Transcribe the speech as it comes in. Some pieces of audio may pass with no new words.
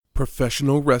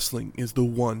Professional wrestling is the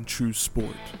one true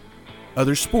sport.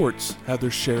 Other sports have their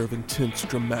share of intense,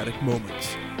 dramatic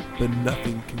moments, but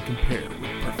nothing can compare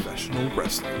with professional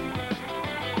wrestling.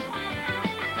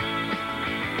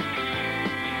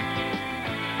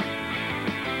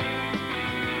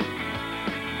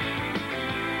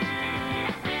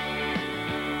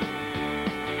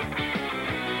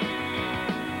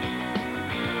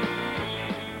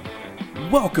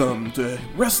 Welcome to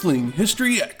Wrestling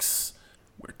History X,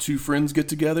 where two friends get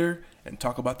together and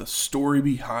talk about the story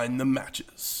behind the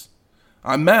matches.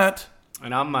 I'm Matt.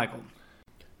 And I'm Michael.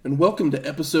 And welcome to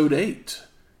Episode 8,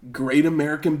 Great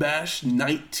American Bash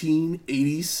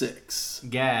 1986.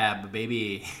 Gab,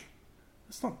 baby.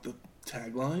 That's not the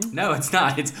tagline. No, it's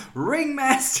not. It's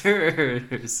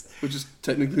Ringmasters. Which is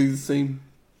technically the same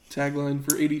tagline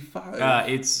for 85.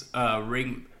 It's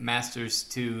Ringmasters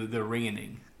to the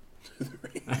Ringening.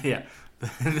 Yeah.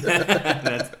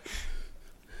 That's...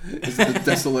 Is it the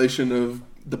desolation of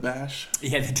the bash?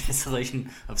 Yeah, the desolation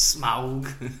of Smaug.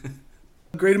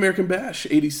 Great American Bash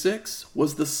 86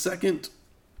 was the second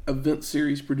event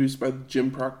series produced by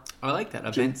Jim I like that,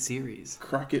 event series.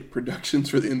 Crockett Productions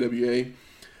for the NWA.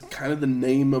 Kind of the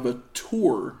name of a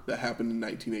tour that happened in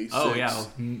 1986. Oh, yeah.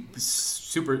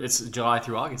 Super. It's July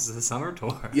through August. It's the summer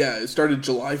tour. Yeah, it started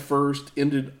July 1st,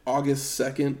 ended August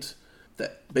 2nd.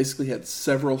 That basically had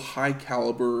several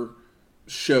high-caliber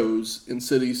shows in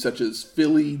cities such as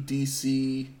Philly,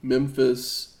 D.C.,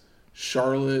 Memphis,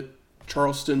 Charlotte,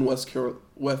 Charleston, West Carolina,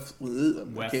 West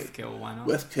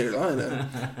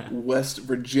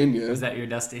Virginia. Was that your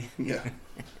Dusty? Yeah.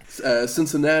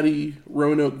 Cincinnati,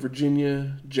 Roanoke,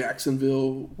 Virginia,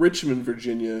 Jacksonville, Richmond,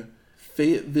 Virginia,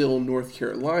 Fayetteville, North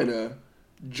Carolina,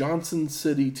 Johnson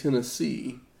City,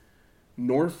 Tennessee,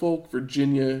 Norfolk,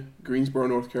 Virginia, Greensboro,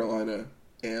 North Carolina,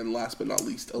 and last but not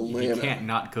least, Atlanta. You can't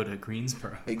not go to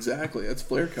Greensboro. Exactly. That's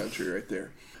Flair country right there.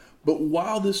 But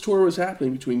while this tour was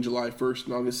happening between July 1st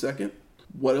and August 2nd,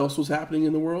 what else was happening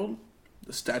in the world?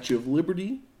 The Statue of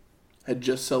Liberty had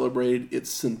just celebrated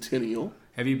its centennial.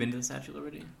 Have you been to the Statue of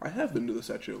Liberty? I have been to the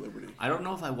Statue of Liberty. I don't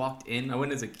know if I walked in. I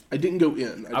went as a... I didn't go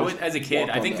in. I went as a kid.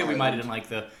 I think that we island. might have done like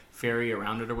the ferry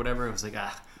around it or whatever. It was like,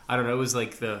 I don't know. It was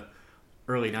like the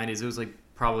early 90s. It was like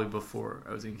probably before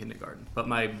I was in kindergarten. But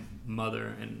my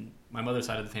mother's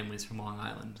side of the family is from Long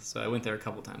Island. So I went there a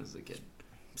couple times as a kid.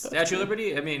 Statue of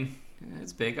Liberty, I mean,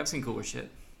 it's big. I've seen cooler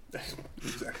shit.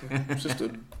 Exactly. It's just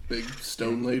a big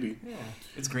stone lady. Yeah.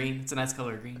 It's green. It's a nice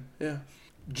color of green. Yeah.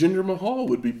 Jinder Mahal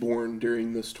would be born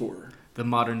during this tour. The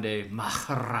modern day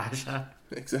Maharaja.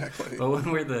 Exactly. But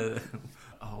when we're the...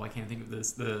 Oh, I can't think of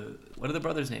this. What are the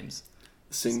brothers' names?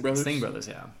 Singh Brothers? Singh Brothers,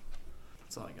 yeah.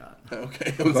 That's all I got.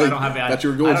 Okay. I don't have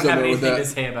anything to that.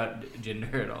 say about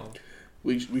Jinder at all.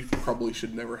 We probably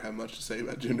should never have much to say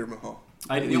about Jinder Mahal.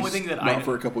 The only thing that not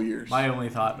for a couple years. My only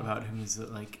thought about him is that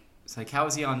it's like how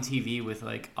is he on TV with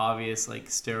obvious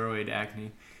steroid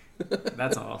acne?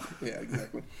 That's all. Yeah,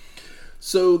 exactly.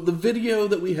 So the video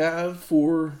that we have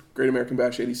for Great American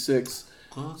Bash 86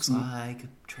 looks like a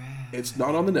trash. It's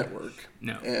not on the network.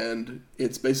 No. And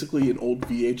it's basically an old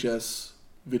VHS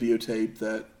videotape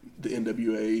that the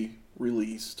NWA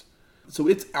released. So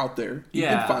it's out there. You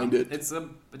can find it. It's a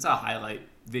highlight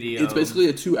video. It's basically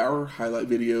a 2-hour highlight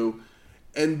video.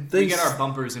 And we get our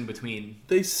bumpers in between.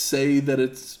 They say that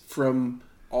it's from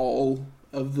all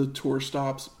of the tour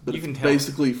stops, but it's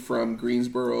basically from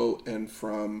Greensboro and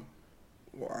from...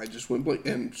 Well, I just went blank.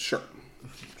 And Charlotte.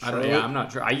 I'm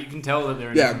not sure. You can tell that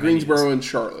they're in Greensboro and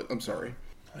Charlotte. I'm sorry.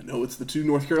 I know it's the 2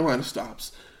 North Carolina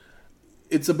stops.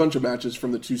 It's a bunch of matches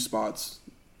from the 2 spots.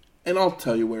 And I'll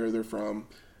tell you where they're from.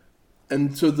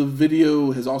 And so the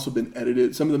video has also been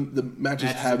edited. Some of the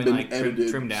matches have been edited.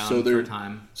 Trimmed down for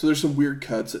time. So there's some weird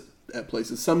cuts at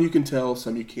places. Some you can tell,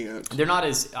 some you can't. They're not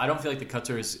as... I don't feel like the cuts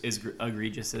are as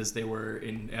egregious as they were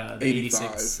in the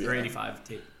 86 or 85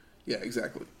 tape. Yeah,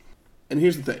 exactly. And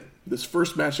here's the thing. This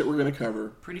first match that we're going to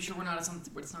cover... Pretty sure it's not on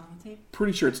the tape?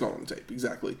 Pretty sure it's not on the tape,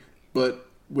 exactly. But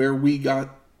where we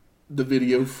got the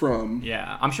video from...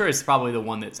 Yeah, I'm sure it's probably the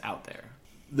one that's out there.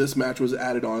 This match was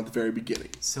added on at the very beginning.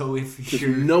 So if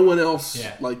you're... no one else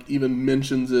even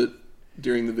mentions it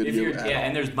during the video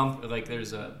and there's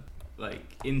there's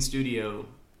in-studio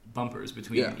bumpers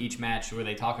between each match where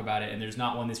they talk about it, and there's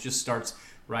not one that just starts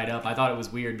right up. I thought it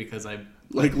was weird because I...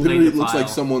 literally it looks like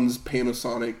someone's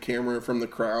Panasonic camera from the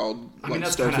crowd.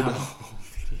 That's kind of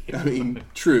I mean,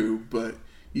 true, but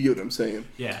you get what I'm saying.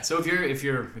 Yeah. So if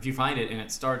you find it and it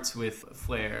starts with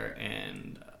Flair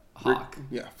and Hawk.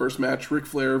 First match, Ric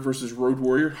Flair versus Road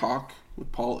Warrior Hawk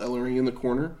with Paul Ellering in the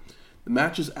corner. The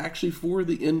match is actually for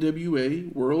the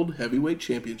NWA World Heavyweight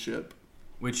Championship.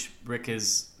 Which Rick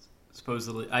has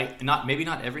supposedly, maybe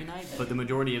not every night, but the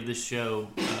majority of this show,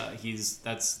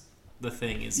 that's the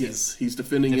thing is he's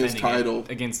defending his title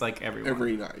against like everyone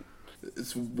every night.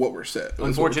 It's what we're set.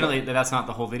 Unfortunately, that's not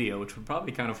the whole video, which would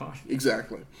probably be kind of fun.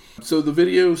 Exactly. So the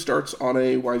video starts on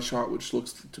a wide shot, which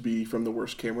looks to be from the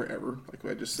worst camera ever, like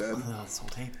I just said. Oh, this whole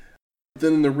tape.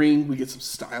 Then in the ring, we get some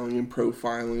styling and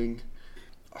profiling.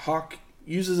 Hawk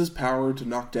uses his power to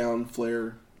knock down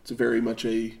Flair. It's very much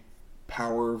a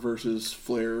power versus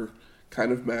Flair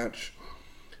kind of match.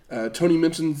 Tony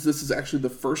mentions this is actually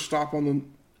the first stop on the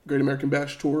Great American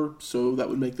Bash Tour, so that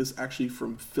would make this actually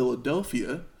from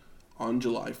Philadelphia on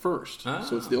July 1st. Ah.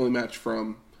 So it's the only match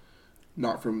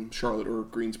not from Charlotte or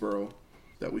Greensboro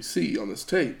that we see on this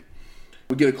tape.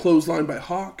 We get a clothesline by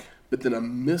Hawk, but then a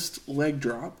missed leg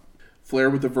drop. Flair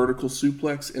with a vertical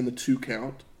suplex and the 2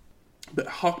 count. But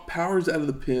Hawk powers out of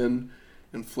the pin,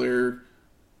 and Flair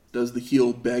does the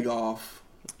heel beg off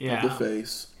of the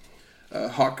face.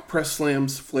 Hawk press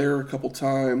slams Flair a couple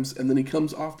times, and then he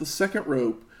comes off the second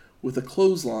rope with a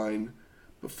clothesline,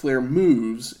 but Flair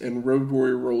moves, and Road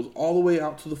Warrior rolls all the way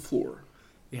out to the floor.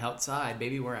 The outside,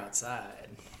 baby, we're outside.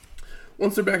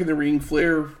 Once they're back in the ring,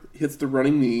 Flair hits the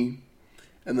running knee,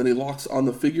 and then he locks on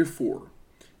the figure 4.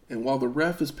 And while the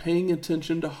ref is paying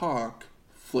attention to Hawk,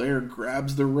 Flair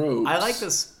grabs the ropes. I like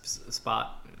this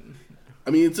spot. I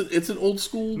mean, it's an old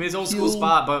school. I mean, it's old school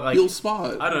spot, but like heel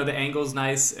spot. I don't know, the angle's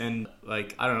nice, and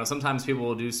like I don't know. Sometimes people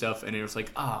will do stuff, and it's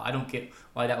like, I don't get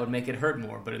why that would make it hurt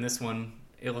more. But in this one,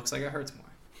 it looks like it hurts more,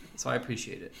 so I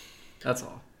appreciate it. That's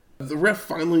all. The ref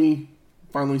finally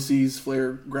sees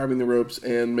Flair grabbing the ropes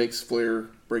and makes Flair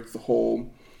break the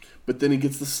hold, but then he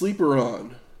gets the sleeper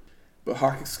on. But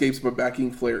Hawk escapes by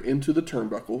backing Flair into the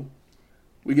turnbuckle.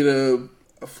 We get a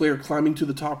Flair climbing to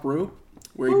the top rope,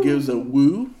 where he gives a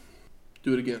woo.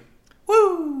 Do it again.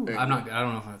 Woo! I don't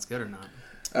know if that's good or not.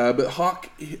 But Hawk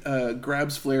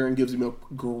grabs Flair and gives him a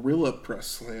gorilla press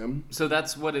slam. So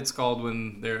that's what it's called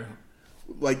when they're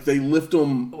like they lift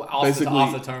them off the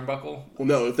turnbuckle. Well,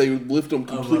 no, if they lift them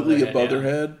completely above their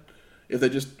head, if they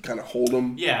just kind of hold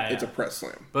them, it's a press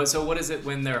slam. But so what is it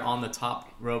when they're on the top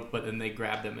rope, but then they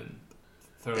grab them and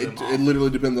throw them off? It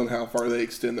literally depends on how far they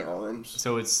extend their arms.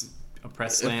 So it's a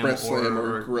press slam,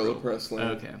 or gorilla press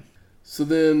slam. Okay. So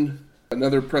then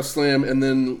another press slam, and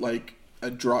then like a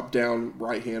drop down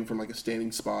right hand from like a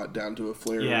standing spot down to a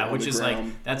Flair. Yeah, which is ground.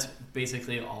 like that's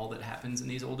basically all that happens in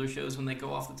these older shows when they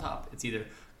go off the top. It's either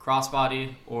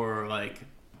crossbody or like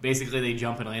basically they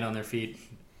jump and land on their feet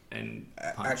and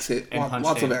punch.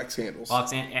 Lots of axe handles.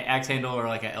 Axe handle or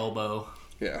like an elbow.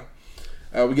 Yeah.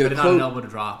 We get not an elbow to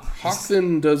drop. Hawk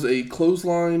then does a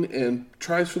clothesline and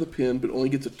tries for the pin, but only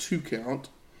gets a 2 count.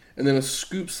 And then a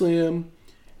scoop slam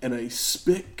and a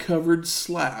spit-covered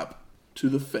slap to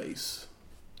the face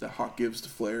that Hawk gives to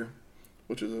Flair,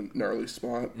 which is a gnarly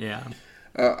spot. Yeah.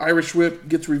 Irish whip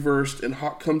gets reversed, and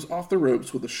Hawk comes off the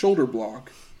ropes with a shoulder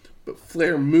block, but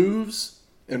Flair moves,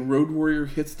 and Road Warrior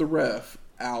hits the ref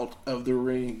out of the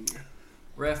ring.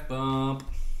 Ref bump.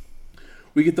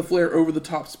 We get the Flair over the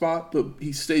top spot, but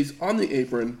he stays on the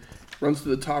apron, runs to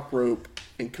the top rope,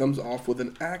 and comes off with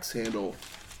an axe handle,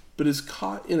 but is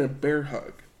caught in a bear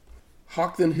hug.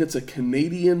 Hawk then hits a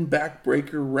Canadian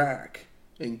backbreaker rack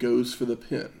and goes for the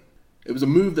pin. It was a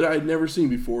move that I had never seen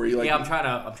before. I'm trying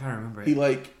to remember it.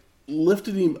 He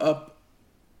lifted him up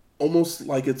almost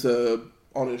like it's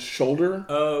on his shoulder.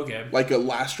 Oh, okay. Like a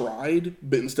last ride,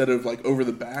 but instead of over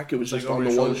the back, it was just on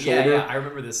the one shoulder. Yeah, I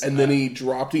remember this. And then he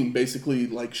dropped him basically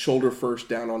shoulder first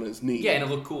down on his knee. Yeah, and it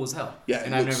looked cool as hell. Yeah,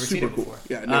 and I've never seen it before.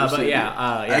 Yeah,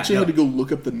 I actually had to go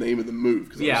look up the name of the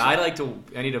move. I'd like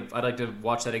to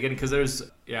watch that again because there's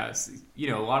a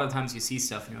lot of times you see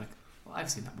stuff and you're like, well, I've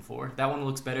seen that before. That one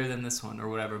looks better than this one or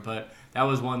whatever. But that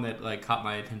was one that caught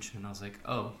my attention and I was like,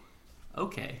 oh,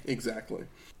 okay. Exactly.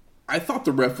 I thought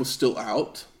the ref was still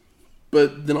out,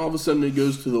 but then all of a sudden it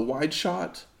goes to the wide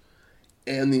shot,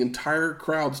 and the entire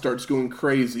crowd starts going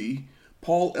crazy.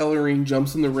 Paul Ellering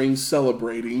jumps in the ring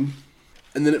celebrating,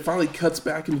 and then it finally cuts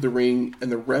back into the ring, and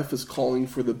the ref is calling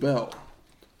for the bell.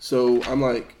 So I'm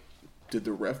like, did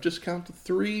the ref just count to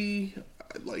 3?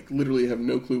 I literally have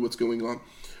no clue what's going on.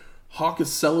 Hawk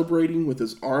is celebrating with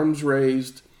his arms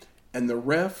raised, and the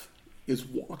ref is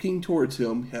walking towards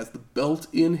him, has the belt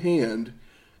in hand,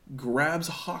 grabs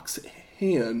Hawk's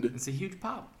hand. It's a huge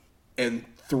pop. And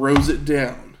throws it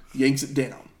down. Yanks it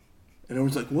down. And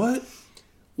everyone's like, what?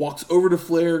 Walks over to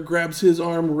Flair, grabs his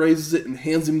arm, raises it, and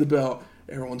hands him the belt.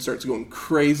 Everyone starts going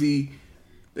crazy.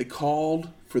 They called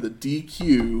for the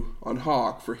DQ on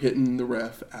Hawk for hitting the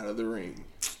ref out of the ring.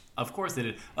 Of course they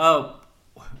did.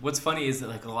 What's funny is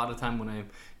that a lot of time when I'm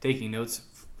taking notes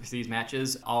for these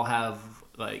matches, I'll have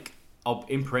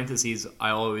in parentheses, I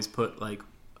always put like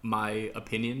my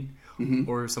opinion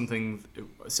or something.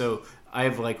 So I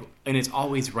have like, and it's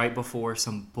always right before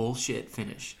some bullshit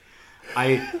finish.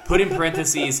 I put in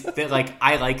parentheses that like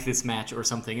I like this match or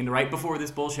something, and right before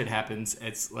this bullshit happens,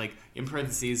 it's like in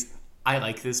parentheses I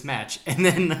like this match, and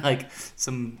then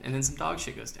some dog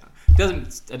shit goes down.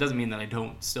 It doesn't mean that I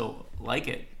don't still like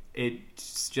it.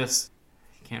 It's just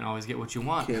you can't always get what you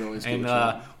want.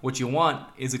 What you want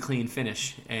is a clean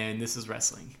finish, and this is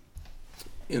wrestling.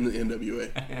 In the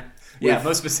NWA.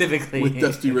 Most specifically with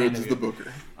Dusty Rhodes as the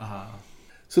booker.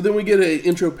 So then we get an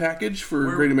intro package for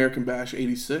Great American Bash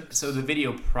 86. So the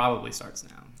video probably starts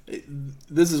now.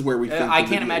 This is where we think I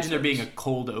can't imagine there being a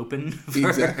cold open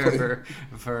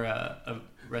for a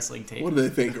wrestling tape. What do they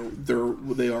think?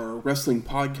 They are a wrestling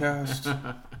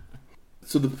podcast?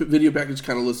 So the video package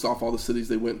kind of lists off all the cities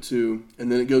they went to,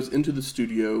 and then it goes into the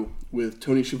studio with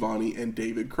Tony Schiavone and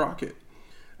David Crockett.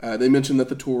 They mentioned that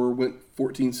the tour went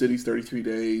 14 cities, 33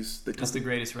 days. That's the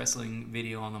greatest wrestling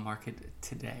video on the market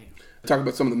today. Talk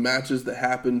about some of the matches that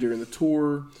happened during the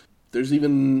tour. There's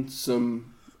even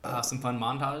some fun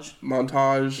montage.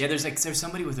 Yeah, there's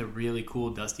somebody with a really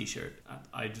cool Dusty shirt.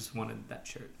 I just wanted that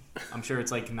shirt. I'm sure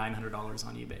it's like $900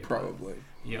 on eBay. Probably.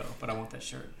 But I want that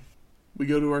shirt. We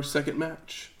go to our second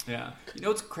match. Yeah. You know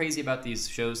what's crazy about these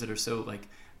shows that are so like,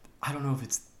 I don't know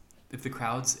if the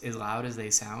crowd's as loud as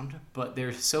they sound, but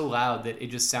they're so loud that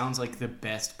it just sounds like the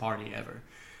best party ever.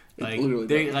 Like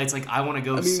it's like I want to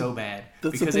go so bad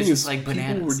because it's just like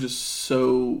bananas. People were just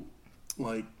so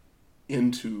like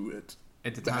into it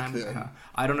at the time. Then.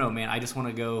 I don't know, man. I just want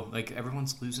to go. Like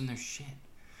everyone's losing their shit.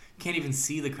 You can't even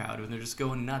see the crowd when they're just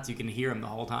going nuts. You can hear them the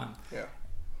whole time. Yeah,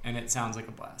 and it sounds like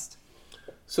a blast.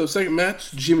 So second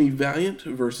match, Jimmy Valiant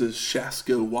versus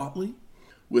Shaska Whatley,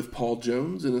 with Paul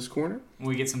Jones in his corner.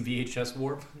 We get some VHS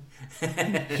warp.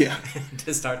 Yeah,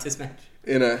 to start this match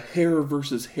in a hair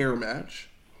versus hair match.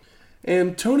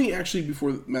 And Tony, actually,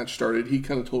 before the match started, he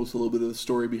kind of told us a little bit of the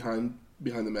story behind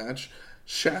the match.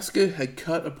 Shaska had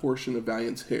cut a portion of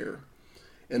Valiant's hair,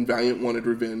 and Valiant wanted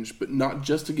revenge, but not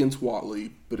just against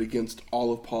Whatley, but against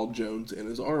all of Paul Jones and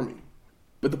his army.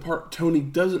 But the part Tony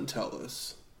doesn't tell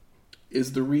us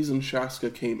is the reason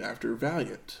Shaska came after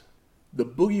Valiant. The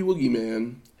Boogie Woogie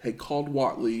Man had called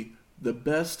Whatley the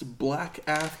best black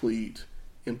athlete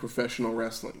in professional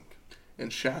wrestling, and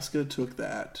Shaska took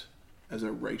that as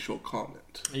a racial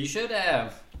comment. You should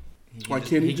have. Why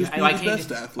can't he just be the best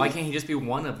athlete? Why can't he just be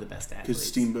one of the best athletes? Because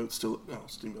Steamboat's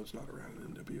not around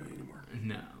in NWA anymore.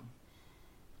 No.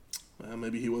 Well,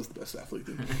 maybe he was the best athlete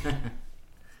then.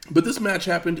 But this match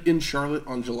happened in Charlotte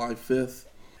on July 5th.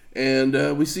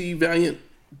 And we see Valiant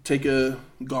take a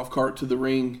golf cart to the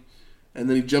ring. And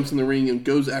then he jumps in the ring and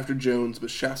goes after Jones. But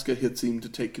Shaska hits him to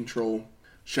take control.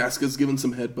 Shaska's given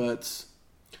some headbutts.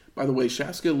 By the way,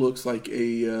 Shaska looks like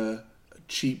a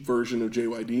cheap version of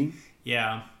JYD.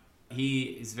 Yeah. He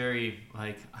is very,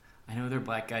 like, I know they're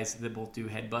black guys that both do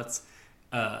headbutts.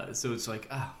 So it's like,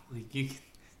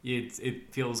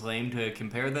 it feels lame to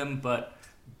compare them, but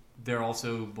they're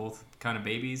also both kind of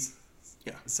babies.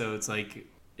 Yeah. So it's like,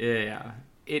 yeah,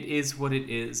 it is what it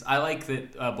is. I like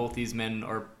that both these men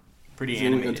are pretty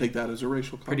animated. We're going to take that as a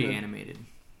racial comment. Pretty animated.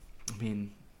 I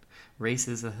mean, race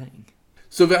is a thing.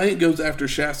 So Valiant goes after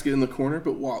Shaska in the corner,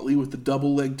 but Whatley, with the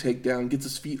double leg takedown, gets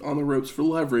his feet on the ropes for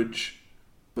leverage,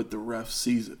 but the ref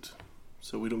sees it.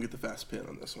 So we don't get the fast pin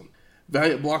on this one.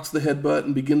 Valiant blocks the headbutt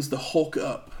and begins to Hulk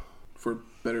up, for a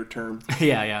better term.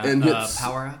 Yeah. And hits,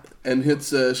 power up. And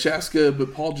hits Shaska,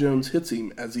 but Paul Jones hits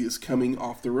him as he is coming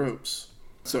off the ropes.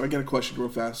 So I got a question real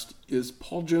fast. Is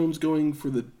Paul Jones going for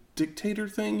the dictator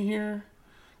thing here?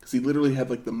 Because he literally had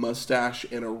like the mustache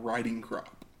and a riding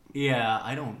crop. Yeah,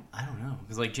 I don't know.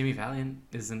 Because like Jimmy Valiant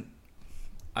isn't...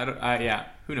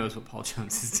 who knows what Paul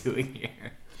Jones is doing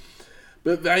here.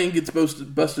 But Valiant gets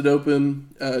busted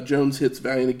open. Jones hits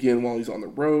Valiant again while he's on the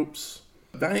ropes.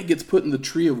 Valiant gets put in the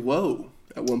Tree of Woe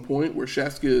at one point where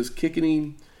Shaska is kicking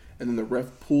him, and then the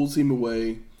ref pulls him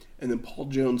away, and then Paul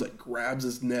Jones like grabs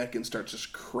his neck and starts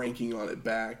just cranking on it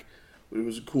back. It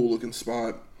was a cool looking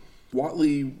spot.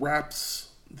 Whatley wraps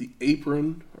the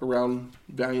apron around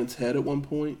Valiant's head at one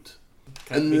point.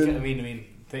 And then, I mean,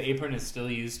 the apron is still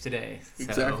used today. So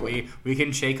exactly. We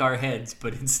can shake our heads,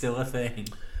 but it's still a thing.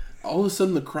 All of a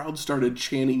sudden, the crowd started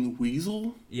chanting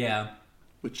Weasel. Yeah.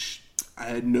 Which I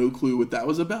had no clue what that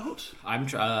was about. I'm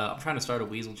trying to start a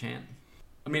Weasel chant.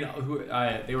 I mean,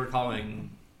 they were calling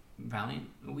Valiant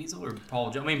a Weasel or Paul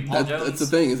Jones? I mean, Paul Jones. That's the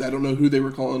thing, is I don't know who they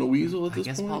were calling a Weasel at this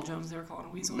point. I guess Paul Jones they were calling a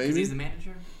Weasel Maybe. Because he's the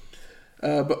manager.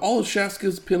 But all of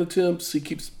Shaska's pin attempts, he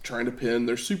keeps trying to pin.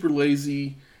 They're super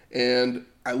lazy. And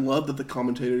I love that the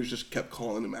commentators just kept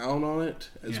calling him out on it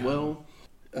as Yeah. well.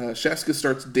 Shaska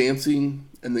starts dancing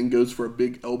and then goes for a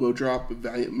big elbow drop, but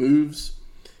Valiant moves,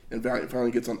 and Valiant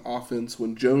finally gets on offense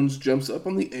when Jones jumps up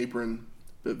on the apron,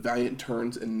 but Valiant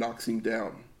turns and knocks him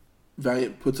down.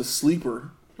 Valiant puts a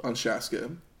sleeper on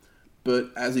Shaska,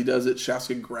 but as he does it,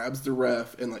 Shaska grabs the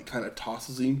ref and like kind of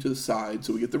tosses him to the side,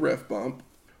 so we get the ref bump,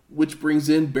 which brings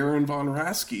in Baron von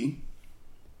Raschke,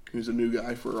 who's a new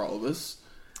guy for all of us.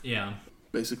 Yeah.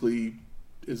 Basically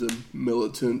is a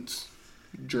militant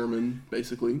German,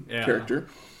 basically, Yeah. character.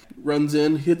 Runs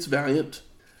in, hits Valiant,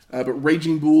 but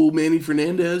Raging Bull Manny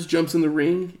Fernandez jumps in the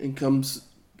ring and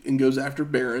goes after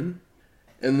Baron.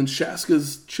 And then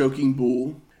Shaska's choking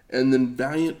Bull, and then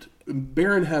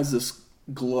Baron has this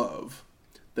glove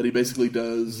that he basically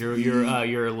does.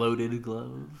 Your loaded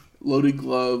glove. Loaded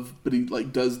glove, but he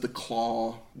like does the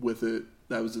claw with it.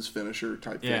 That was his finisher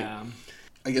type Yeah. thing.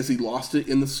 I guess he lost it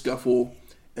in the scuffle,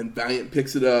 and Valiant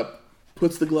picks it up,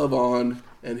 puts the glove on,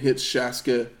 and hits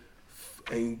Shaska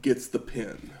and gets the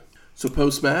pin. So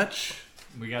post-match,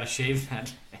 We gotta shave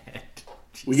that head.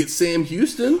 we get Sam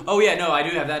Houston. Oh yeah, no, I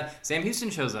do have that. Sam Houston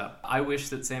shows up. I wish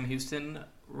that Sam Houston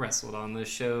wrestled on this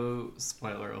show.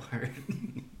 Spoiler alert.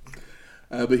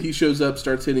 But he shows up,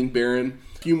 starts hitting Baron.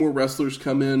 A few more wrestlers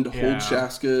come in to hold Yeah.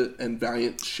 Shaska, and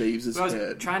Valiant shaves his I was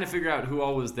head. trying to figure out who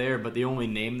all was there, but the only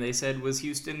name they said was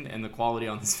Houston, and the quality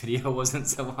on this video wasn't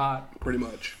so hot. Pretty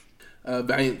much.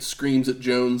 Valiant screams at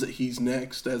Jones that he's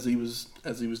next as he was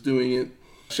doing it.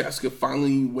 Shaska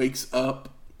finally wakes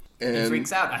up and He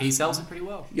freaks out. He sells it pretty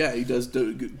well. yeah, he does do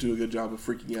a good job of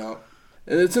freaking out.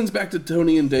 And it sends back to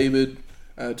Tony and David.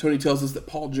 Tony tells us that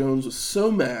Paul Jones was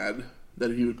so mad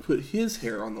that he would put his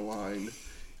hair on the line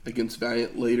against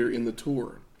Valiant later in the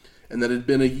tour, and that it had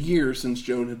been a year since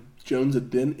Jones had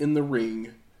been in the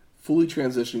ring, fully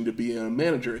transitioning to being a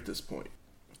manager at this point.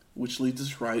 Which leads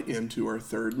us right into our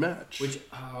third match.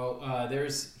 There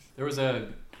was a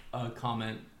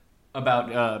comment about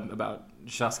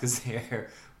Shaska's hair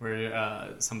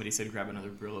where somebody said grab another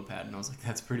Brillo pad, and I was like,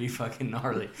 that's pretty fucking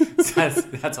gnarly. So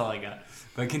that's all I got.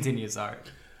 But continue, sorry.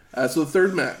 So the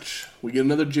third match, we get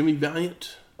another Jimmy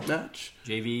Valiant match.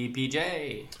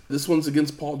 JVPJ. This one's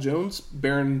against Paul Jones.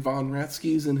 Baron von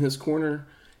Raschke's in his corner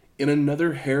in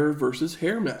another hair versus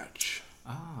hair match.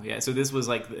 Oh yeah, so this was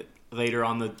like later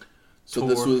on the So tour.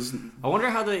 this was I wonder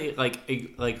how they like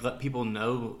let people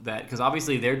know that, because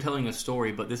obviously they're telling a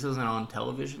story, but this isn't on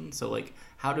television. So like,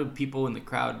 how do people in the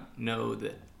crowd know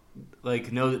that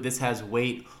this has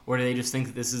weight, or do they just think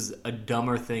that this is a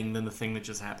dumber thing than the thing that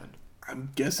just happened?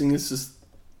 I'm guessing this is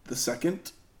the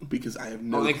second because I have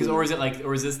no clue. Or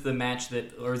is this the match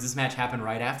or does this match happen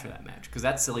right after that match? Because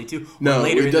that's silly too. No, or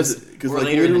later it doesn't. Because like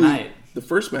later in the literally, night. the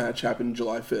first match happened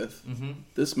July 5th. Mm-hmm.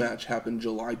 This match happened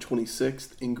July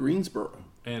 26th in Greensboro.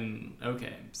 And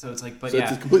okay, so it's like, but So yeah,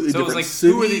 it's a completely so it was different like,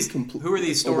 city, who are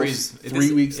these stories? almost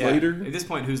 3 weeks later? At this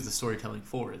point, who's the storytelling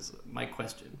for? Is my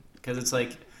question, because it's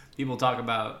like people talk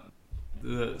about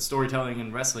the storytelling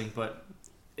in wrestling, but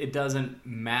it doesn't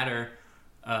matter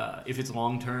if it's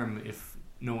long term if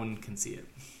no one can see it.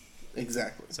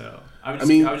 Exactly. So I was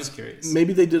just curious.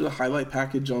 Maybe they did a highlight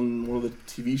package on one of the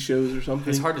TV shows or something.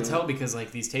 It's hard to tell because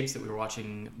like these tapes that we were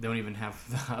watching don't even have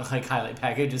like highlight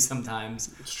packages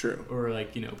sometimes. It's true. Or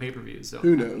like pay-per-views. So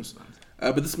Who knows?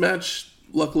 But this match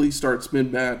luckily starts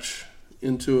mid-match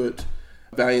into it.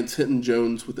 Valiant's hitting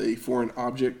Jones with a foreign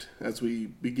object as we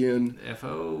begin.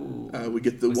 FO. We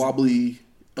get the wobbly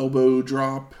elbow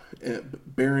drop. And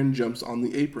Baron jumps on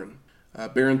the apron.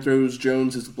 Baron throws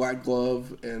Jones his black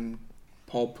glove, and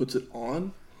Paul puts it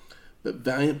on. But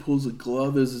Valiant pulls a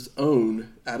glove as his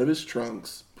own out of his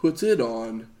trunks, puts it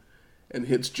on, and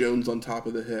hits Jones on top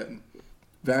of the head.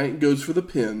 Valiant goes for the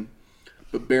pin,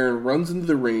 but Baron runs into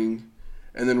the ring,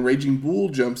 and then Raging Bull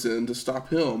jumps in to stop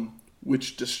him,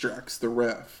 which distracts the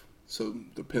ref, so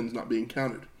the pin's not being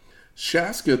counted.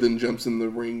 Shaska then jumps in the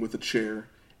ring with a chair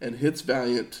and hits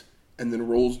Valiant, and then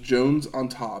rolls Jones on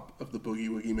top of the Boogie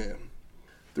Woogie Man.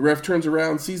 The ref turns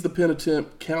around, sees the pin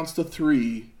attempt, counts to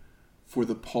 3 for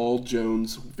the Paul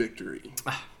Jones victory.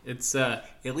 It's at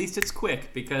least it's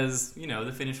quick because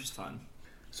the finish was fun.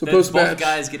 So post both match,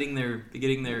 guys getting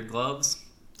their gloves.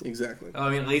 exactly. I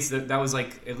mean, at least that was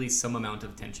like at least some amount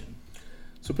of tension.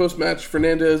 So post match,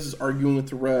 Fernandez is arguing with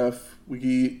the ref.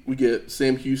 We get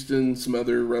Sam Houston, some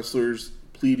other wrestlers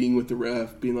pleading with the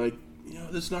ref, being like,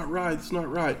 that's not right. That's not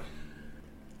right.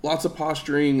 Lots of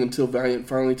posturing until Valiant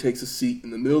finally takes a seat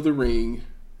in the middle of the ring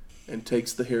and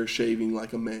takes the hair shaving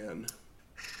like a man.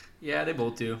 Yeah, they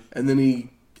both do. And then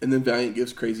Valiant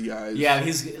gives crazy eyes. Yeah,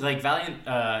 his like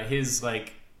Valiant, his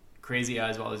like crazy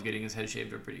eyes while he's getting his head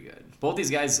shaved are pretty good. Both these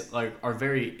guys are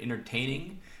very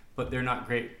entertaining, but they're not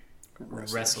great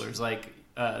wrestlers. Like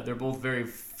they're both very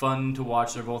fun to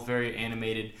watch. They're both very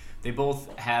animated. They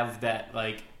both have that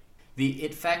like the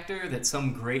it factor that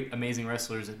some great amazing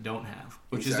wrestlers don't have,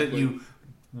 which is that you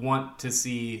want to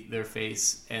see their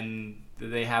face and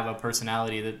they have a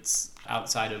personality that's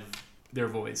outside of their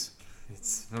voice.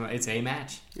 It's a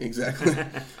match. Exactly.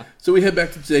 So we head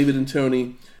back to David and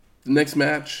Tony. The next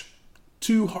match,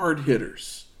 two hard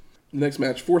hitters. The next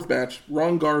match, fourth match,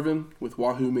 Ron Garvin with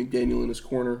Wahoo McDaniel in his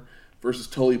corner versus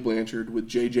Tully Blanchard with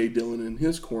J.J. Dillon in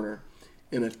his corner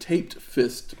in a taped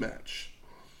fist match.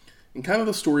 And kind of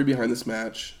the story behind this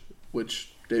match,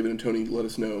 which David and Tony let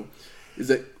us know, is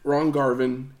that Ron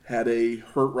Garvin had a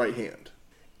hurt right hand.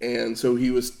 And so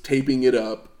he was taping it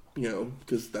up,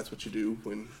 because that's what you do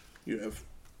when you have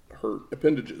hurt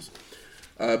appendages.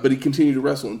 But he continued to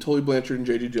wrestle, and Tully Blanchard and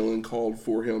J.J. Dillon called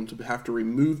for him to have to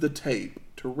remove the tape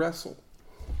to wrestle.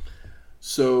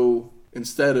 So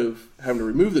instead of having to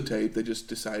remove the tape, they just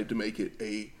decided to make it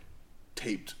a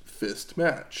taped fist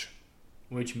match.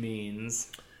 Which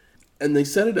means... And they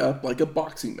set it up like a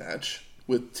boxing match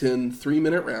with 10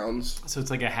 3-minute rounds. So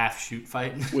it's like a half shoot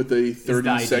fight? With a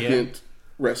 30-second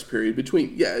rest period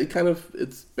between. Yeah,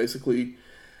 it's basically...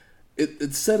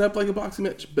 It's set up like a boxing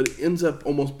match, but it ends up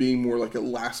almost being more like a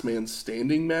last man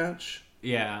standing match.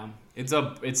 Yeah,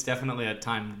 it's definitely a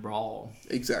timed brawl.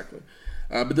 Exactly.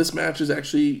 But this match is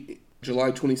actually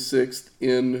July 26th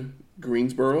in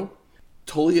Greensboro.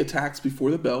 Tully attacks before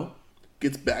the bell,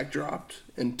 gets backdropped,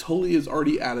 and Tully is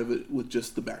already out of it with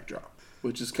just the backdrop,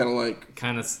 which is kind of like...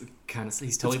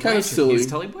 He's Tully Blanchard. Kind of silly. He's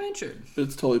Tully Blanchard. But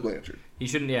it's Tully Blanchard. He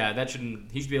should be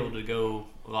able to go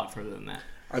a lot further than that.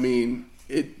 I mean...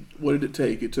 What did it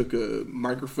take? It took a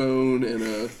microphone and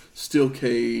a steel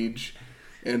cage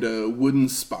and a wooden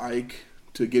spike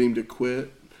to get him to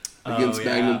quit against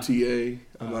Magnum TA.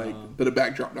 But a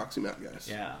backdrop knocks him out, guys.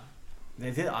 Yeah.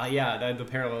 They did. The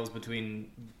parallels between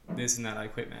this and that I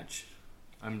Quit match,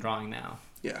 I'm drawing now.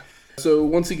 Yeah. So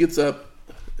once he gets up,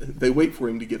 they wait for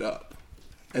him to get up.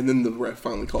 And then the ref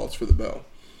finally calls for the bell.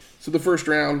 So the first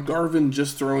round, Garvin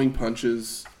just throwing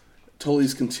punches.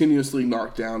 Tully's continuously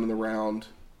knocked down in the round.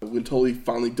 When Tully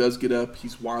finally does get up,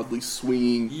 he's wildly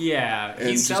swinging. Yeah,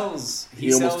 he almost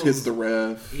hits the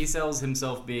ref. He sells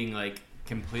himself being like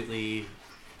completely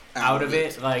out of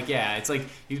it. Like, yeah, it's like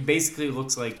he basically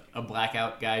looks like a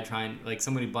blackout guy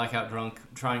somebody blackout drunk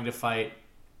trying to fight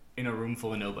in a room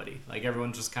full of nobody. Like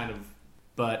everyone's just kind of.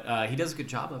 But he does a good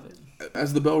job of it.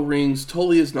 As the bell rings,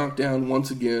 Tully is knocked down once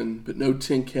again, but no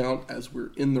 10 count as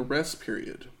we're in the rest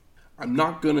period. I'm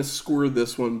not going to score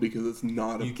this one because it's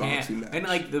not a boxing match. And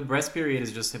like the rest period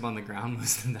is just him on the ground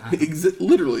most of the time.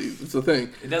 Literally, it's the thing.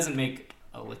 It doesn't make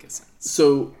a lick of sense.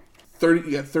 So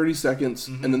you got 30 seconds,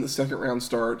 and then the second round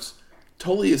starts.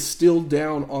 Tully is still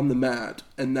down on the mat,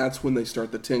 and that's when they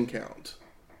start the 10 count.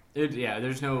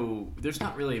 There's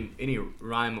not really any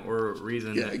rhyme or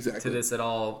reason to this at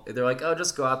all. They're like, oh,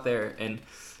 just go out there and,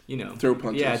 throw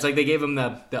punches. Yeah, it's like they gave him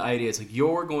the idea. It's like,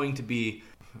 you're going to be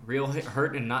real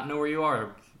hurt and not know where you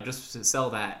are. Just sell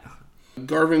that.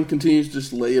 Garvin continues to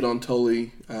just lay it on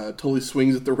Tully. Tully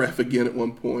swings at the ref again at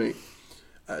one point.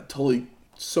 Tully,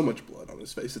 so much blood on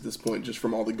his face at this point, just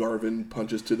from all the Garvin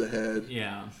punches to the head.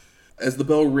 Yeah. As the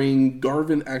bell rings,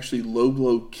 Garvin actually low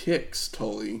blow kicks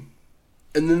Tully.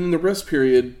 And then in the rest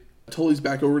period, Tully's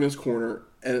back over in his corner,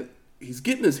 and he's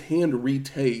getting his hand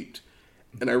retaped.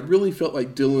 And I really felt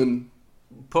like Dillon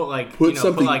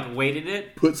weighted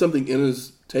it. Put something in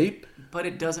his tape. But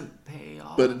it doesn't pay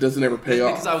off. But it doesn't ever pay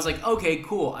off. Because I was like, okay,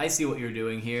 cool, I see what you're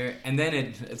doing here. And then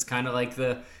it's kind of like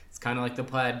the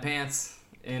plaid pants.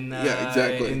 Yeah,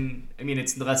 exactly.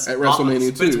 It's less at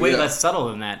WrestleMania but it's way less subtle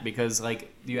than that because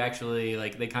like you actually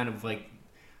like they kind of like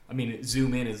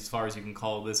zoom in as far as you can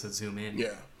call this a zoom in.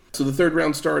 Yeah. So the third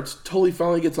round starts. Tully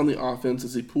finally gets on the offense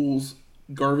as he pulls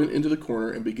Garvin into the corner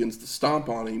and begins to stomp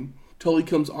on him. Tully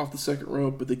comes off the second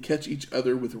rope, but they catch each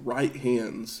other with right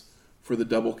hands for the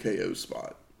double KO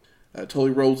spot.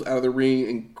 Tully rolls out of the ring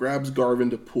and grabs Garvin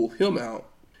to pull him out.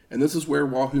 And this is where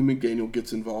Wahoo McDaniel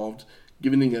gets involved,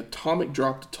 giving an atomic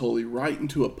drop to Tully right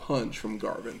into a punch from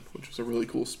Garvin, which was a really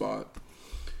cool spot.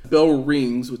 Bell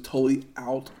rings with Tully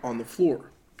out on the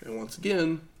floor. And once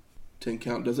again, 10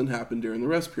 count doesn't happen during the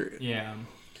rest period. Yeah.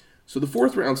 So the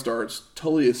fourth round starts.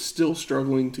 Tully is still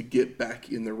struggling to get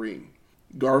back in the ring.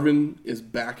 Garvin is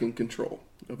back in control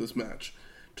of this match.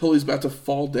 Tully's about to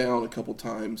fall down a couple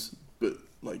times, but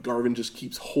like Garvin just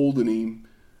keeps holding him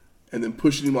and then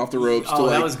pushing him off the ropes.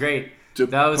 That was great.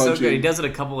 That was so good. He does it a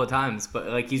couple of times, but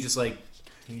like he's just like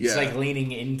He's like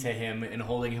leaning into him and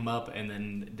holding him up, and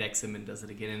then decks him and does it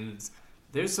again. And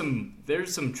there's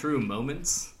some true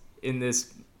moments in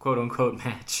this quote unquote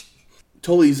match.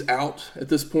 Tully's out at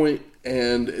this point,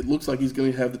 and it looks like he's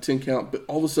going to have the 10 count, but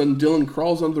all of a sudden Dylan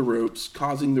crawls under the ropes,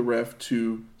 causing the ref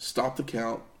to stop the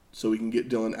count so he can get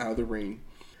Dylan out of the ring.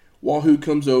 Wahoo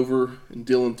comes over, and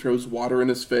Dylan throws water in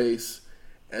his face,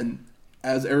 and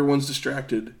as everyone's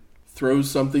distracted,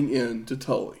 throws something in to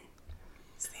Tully.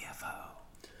 It's the FO.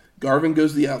 Garvin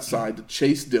goes to the outside to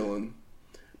chase Dylan,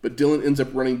 but Dylan ends up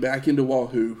running back into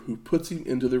Wahoo, who puts him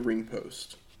into the ring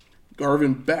post.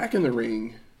 Garvin back in the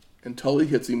ring, and Tully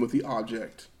hits him with the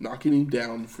object, knocking him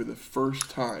down for the first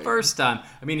time.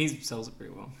 I mean, he sells it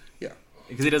pretty well. Yeah.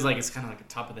 Because he does it's kind of like a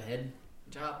top of the head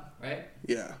job, right?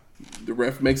 Yeah. The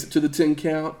ref makes it to the 10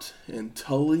 count, and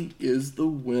Tully is the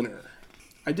winner.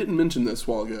 I didn't mention this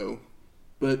a while ago,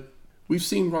 but we've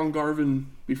seen Ron Garvin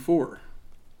before.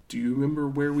 Do you remember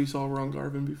where we saw Ron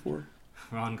Garvin before?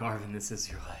 Ron Garvin, This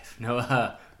Is Your Life.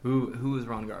 No, who was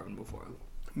Ron Garvin before?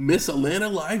 Miss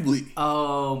Alana Lively.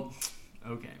 Oh,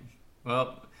 okay.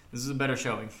 Well, this is a better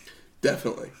showing.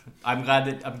 Definitely. I'm glad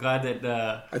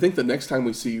that. I think the next time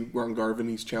we see Ron Garvin,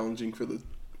 he's challenging for the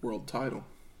world title.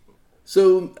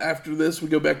 So after this, we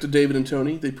go back to David and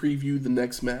Tony. They preview the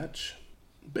next match.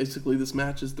 Basically, this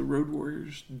match is the Road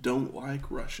Warriors don't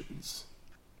like Russians.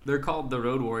 They're called the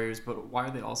Road Warriors, but why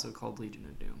are they also called Legion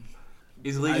of Doom?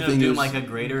 Is Legion of Doom like a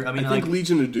greater? I think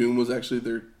Legion of Doom was actually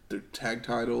their tag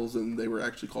titles, and they were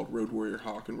actually called Road Warrior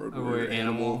Hawk and Road Warrior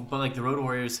Animal. But the Road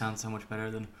Warriors sound so much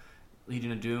better than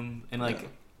Legion of Doom, and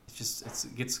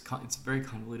it's very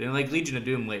convoluted. And Legion of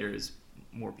Doom later is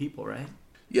more people, right?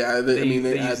 Yeah, they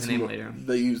use the name later.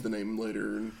 They use the name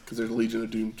later because there's Legion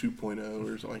of Doom 2.0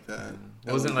 or something like that.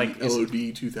 Wasn't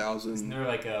LOD 2000? Isn't there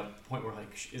a point where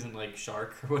isn't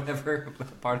Shark or whatever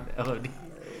part of the LOD? I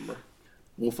don't remember.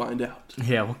 We'll find out.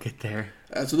 Yeah, we'll get there.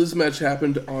 So this match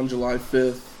happened on July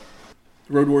 5th.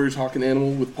 The Road Warriors Hawk and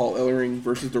Animal with Paul Ellering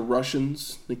versus the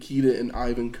Russians, Nikita and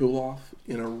Ivan Koloff,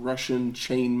 in a Russian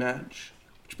chain match,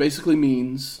 which basically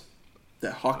means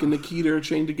that Hawk and Nikita are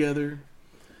chained together,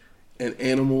 and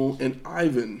Animal and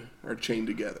Ivan are chained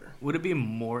together. Would it be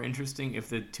more interesting if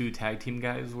the two tag team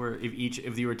guys were if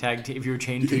you were chained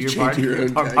to your partner?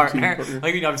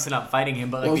 Obviously not fighting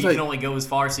him, but you can only go as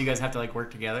far, so you guys have to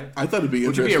work together. I thought it'd be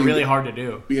interesting. Which would be really hard to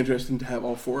do. Be interesting to have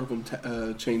all four of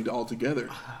them chained all together,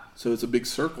 so it's a big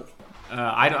circle.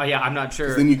 I'm not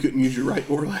sure. Then you couldn't use your right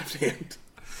or left hand.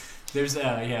 There's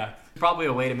probably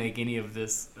a way to make any of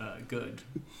this good.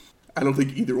 I don't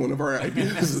think either one of our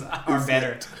ideas are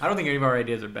better. I don't think any of our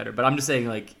ideas are better, but I'm just saying,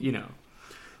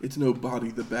 It's no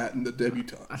Body the Bat and the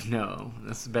Debutante. No,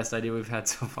 that's the best idea we've had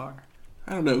so far.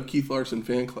 I don't know. Keith Larson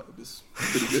fan club is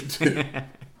pretty good, too.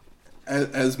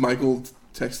 As Michael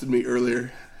texted me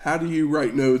earlier, how do you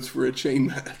write notes for a chain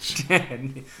match?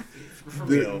 For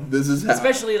real. This is how.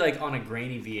 Especially, on a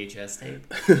grainy VHS tape.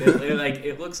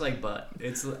 It looks like butt.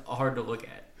 It's hard to look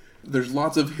at. There's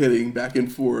lots of hitting back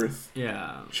and forth.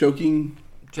 Yeah. Choking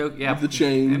with the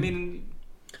chain. I mean,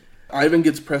 Ivan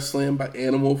gets press slammed by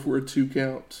Animal for a 2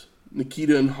 count.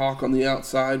 Nikita and Hawk on the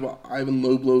outside while Ivan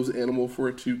low blows Animal for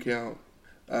a 2 count.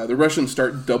 The Russians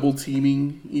start double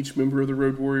teaming each member of the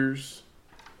Road Warriors.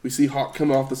 We see Hawk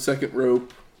come off the second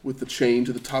rope with the chain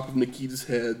to the top of Nikita's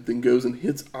head, then goes and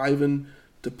hits Ivan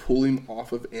to pull him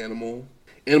off of Animal.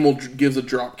 Animal gives a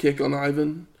drop kick on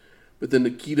Ivan, but then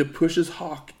Nikita pushes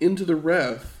Hawk into the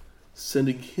ref,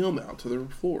 sending him out to the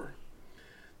floor.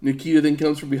 Nikita then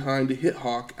comes from behind to hit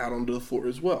Hawk out onto the floor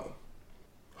as well.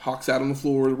 Hawk's out on the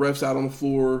floor, the ref's out on the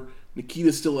floor,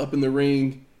 Nikita's still up in the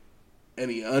ring,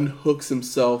 and he unhooks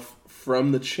himself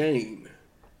from the chain,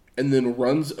 and then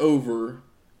runs over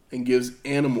and gives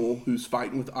Animal, who's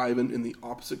fighting with Ivan in the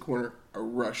opposite corner, a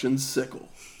Russian sickle.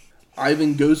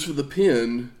 Ivan goes for the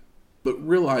pin, but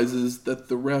realizes that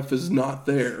the ref is not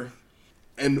there.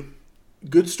 And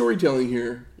good storytelling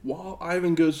here, while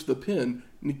Ivan goes for the pin,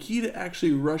 Nikita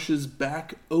actually rushes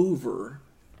back over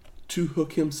to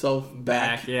hook himself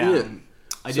back in.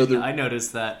 I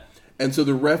noticed that. And so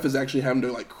the ref is actually having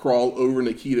to crawl over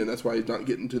Nikita, and that's why he's not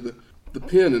getting to the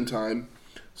pin in time.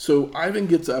 So Ivan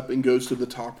gets up and goes to the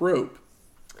top rope.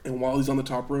 And while he's on the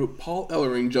top rope, Paul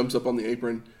Ellering jumps up on the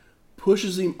apron,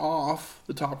 pushes him off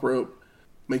the top rope,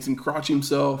 makes him crotch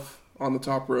himself on the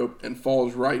top rope, and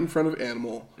falls right in front of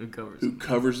Animal, who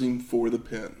covers him for the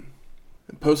pin.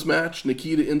 And post-match,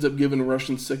 Nikita ends up giving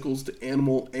Russian sickles to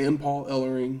Animal and Paul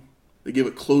Ellering. They give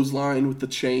a clothesline with the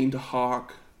chain to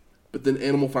Hawk, but then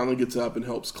Animal finally gets up and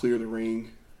helps clear the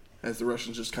ring as the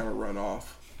Russians just kind of run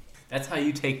off. That's how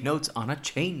you take notes on a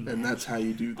chain match. And that's how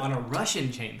you do that. On a Russian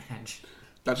chain match.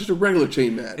 Not just a regular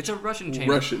chain match. It's a Russian chain.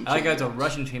 I like it's a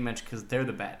Russian chain match because they're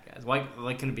the bad guys. Why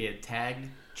can it be a tag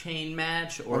chain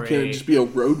match or can it just be a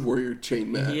Road Warrior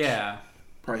chain match? Yeah,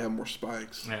 probably have more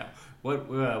spikes. Yeah. What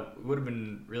would have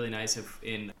been really nice if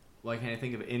in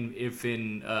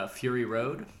Fury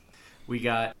Road we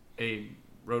got a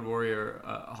Road Warrior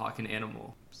Hawk and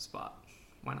Animal spot.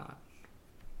 Why not?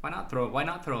 Why not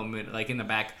throw them in, like in the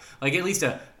back, like at least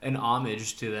an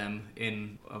homage to them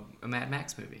in a Mad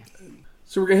Max movie.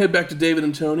 So we're gonna head back to David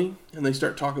and Tony, and they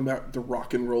start talking about the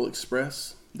Rock and Roll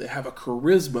Express. They have a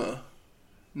charisma,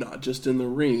 not just in the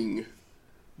ring,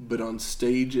 but on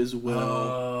stage as well.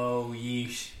 Oh,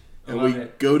 yeesh. And we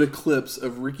go to clips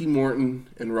of Ricky Morton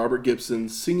and Robert Gibson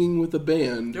singing with a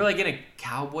band. They're like in a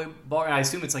cowboy bar. I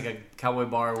assume it's like a cowboy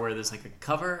bar where there's like a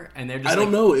cover, and they're just I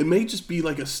don't know. It may just be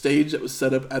like a stage that was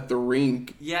set up at the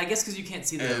rink. Yeah, I guess because you can't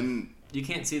see them.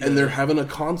 And they're having a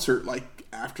concert like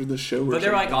after the show. But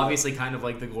they're like obviously kind of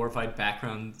like the glorified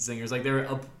background singers. Like they're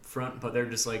up front, but they're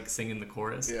just like singing the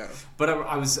chorus. Yeah. But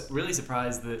I was really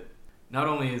surprised that not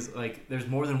only is like there's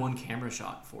more than one camera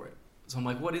shot for it. So I'm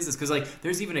like, what is this? Because like,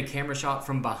 there's even a camera shot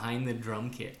from behind the drum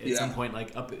kit at some point,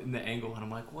 like up in the angle, and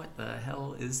I'm like, what the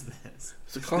hell is this?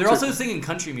 They're also singing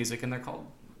country music, and they're called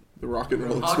the Rock and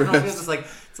Roll Express. It's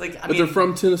like, but they're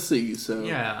from Tennessee, so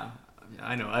yeah,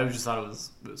 I know. I just thought it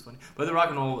was funny. But the Rock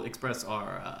and Roll Express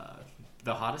are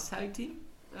the hottest tag team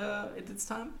at this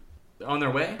time. On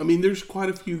their way. I mean, there's quite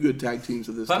a few good tag teams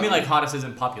at this time. But I mean, like, hottest is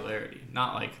in popularity,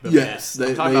 not like the best.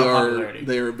 Yes,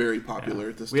 they are very popular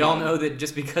at this time. We all know that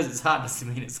just because it's hot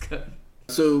doesn't mean it's good.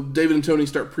 So David and Tony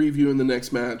start previewing the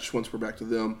next match once we're back to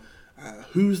them.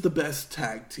 Who's the best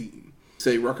tag team?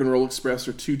 Say Rock and Roll Express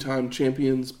are 2-time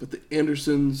champions, but the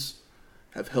Andersons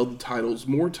have held the titles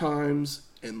more times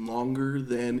and longer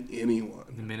than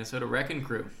anyone. The Minnesota Wrecking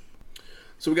Crew.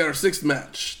 So we got our 6th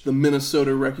match, the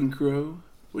Minnesota Wrecking Crew,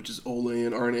 which is Ole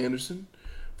and Arn Anderson,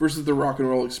 versus the Rock and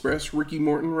Roll Express, Ricky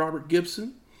Morton, Robert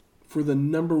Gibson, for the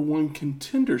number 1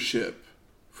 contendership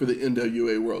for the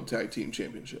NWA World Tag Team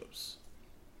Championships.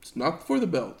 It's not for the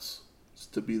belts. It's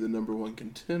to be the number 1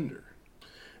 contender.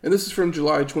 And this is from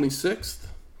July 26th.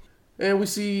 And we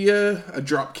see a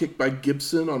drop kick by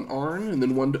Gibson on Arn, and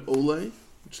then one to Ole,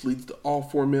 which leads to all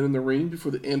 4 men in the ring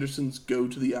before the Andersons go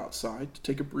to the outside to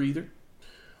take a breather.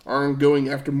 Arn going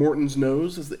after Morton's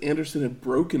nose as the Anderson had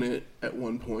broken it at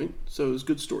one point, so it was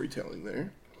good storytelling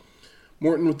there.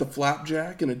 Morton with the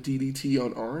flapjack and a DDT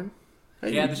on Arn.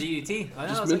 Hey, yeah, the DDT.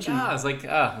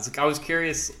 I was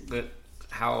curious that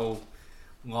how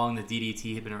long the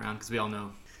DDT had been around, because we all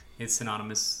know it's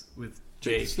synonymous with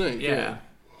Jake. Snake, yeah.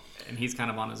 And he's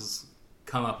kind of on his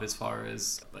come up as far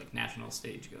as like national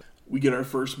stage goes. We get our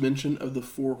first mention of the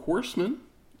 4 Horsemen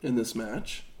in this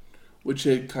match, which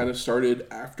had kind of started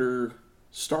after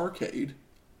Starrcade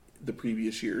the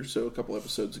previous year, so a couple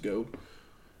episodes ago.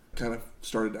 Kind of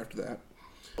started after that.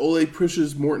 Ole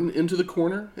pushes Morton into the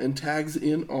corner and tags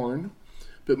in Arn,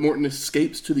 but Morton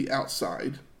escapes to the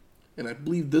outside, and I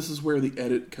believe this is where the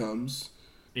edit comes.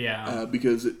 Yeah.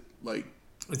 Because it, like...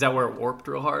 Is that where it warped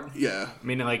real hard? Yeah. I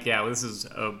mean, like, yeah, this is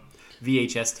a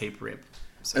VHS tape rip.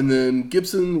 So. And then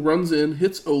Gibson runs in,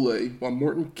 hits Ole, while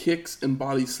Morton kicks and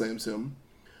body slams him.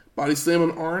 Body slam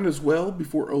on Arn as well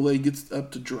before Ole gets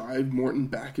up to drive Morton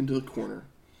back into the corner.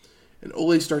 And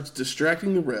Ole starts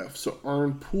distracting the ref, so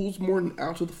Arn pulls Morton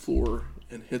out to the floor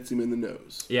and hits him in the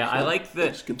nose. Yeah, so I like that.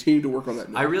 Just continue to work on that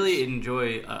nose. I really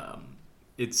enjoy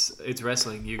it's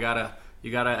wrestling. You gotta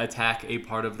attack a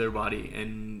part of their body,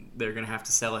 and they're gonna have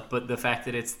to sell it. But the fact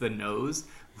that it's the nose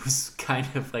was kind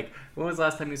of like, when was the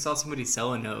last time you saw somebody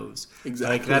sell a nose?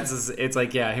 Exactly. Like it's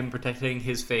like, yeah, him protecting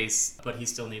his face, but he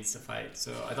still needs to fight.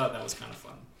 So I thought that was kind of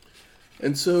fun.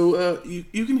 And so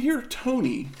you can hear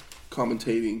Tony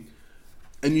commentating,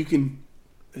 and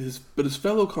his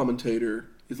fellow commentator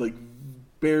is like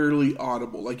barely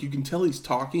audible. Like you can tell he's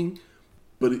talking,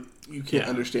 but you can't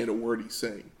understand a word he's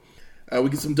saying. We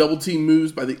get some double team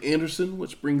moves by the Anderson,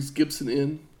 which brings Gibson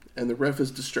in, and the ref is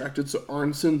distracted, so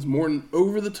Arn sends Morton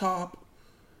over the top,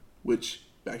 which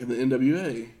back in the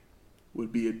NWA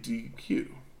would be a DQ.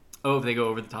 Oh, if they go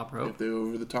over the top rope? If they go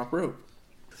over the top rope.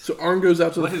 So Arn goes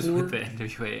out to the floor. What is with the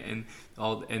NWA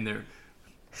and their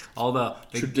all the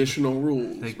traditional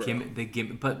rules? The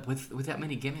gimmick, but with that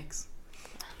many gimmicks.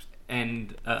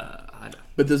 And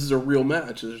but this is a real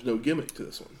match. There's no gimmick to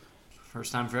this one.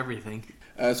 First time for everything.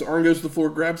 So Arn goes to the floor,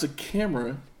 grabs a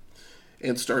camera,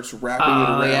 and starts wrapping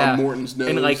it around Morton's nose.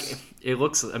 And like it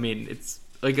looks, I mean, it's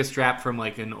like a strap from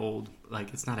like an old,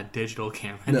 like it's not a digital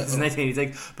camera. No. It's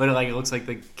 1986, but it looks like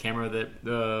the camera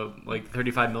that like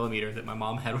 35 millimeter that my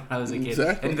mom had when I was a kid.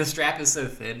 Exactly. And the strap is so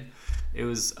thin. It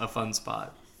was a fun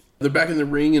spot. They're back in the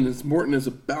ring, and as Morton is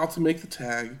about to make the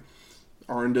tag,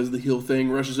 Arn does the heel thing,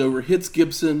 rushes over, hits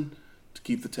Gibson to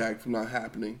keep the tag from not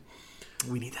happening.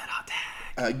 We need that hot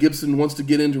tag. Gibson wants to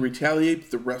get in to retaliate,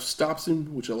 but the ref stops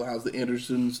him, which allows the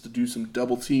Andersons to do some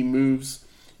double team moves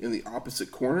in the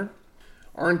opposite corner.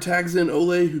 Arn tags in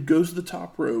Ole, who goes to the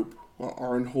top rope, while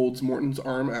Arn holds Morton's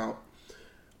arm out.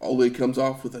 Ole comes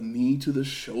off with a knee to the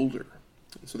shoulder.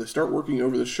 So they start working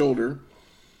over the shoulder.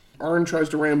 Arn tries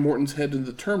to ram Morton's head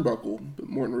into the turnbuckle, but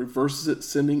Morton reverses it,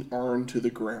 sending Arn to the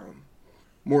ground.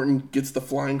 Morton gets the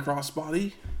flying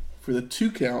crossbody for the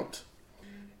 2 count,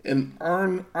 and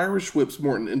Arn Irish whips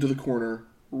Morton into the corner,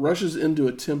 rushes in to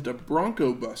attempt a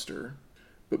Bronco Buster,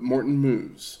 but Morton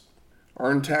moves.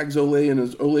 Arn tags Ole, and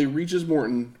as Ole reaches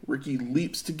Morton, Ricky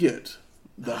leaps to get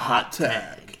the hot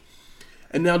tag.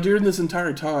 And now during this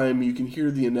entire time, you can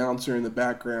hear the announcer in the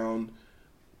background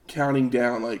counting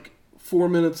down, like, 4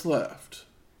 minutes left,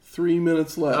 3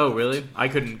 minutes left. Oh, really? I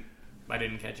didn't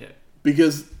catch it.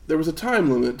 Because there was a time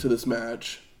limit to this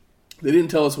match. They didn't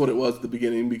tell us what it was at the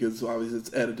beginning because obviously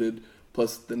it's edited.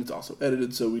 Plus, then it's also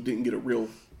edited, so we didn't get a real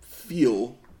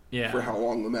feel for how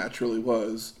long the match really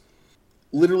was.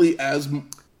 Literally, I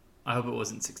hope it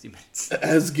wasn't 60 minutes.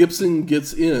 As Gibson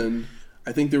gets in,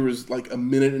 I think there was like a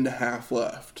minute and a half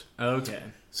left. Okay.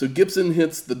 So Gibson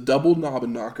hits the double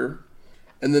knobbing knocker,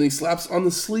 and then he slaps on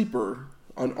the sleeper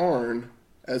on Arn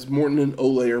as Morton and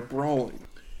Ole are brawling.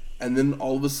 And then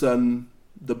all of a sudden,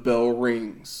 the bell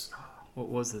rings. What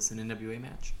was this, an NWA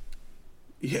match?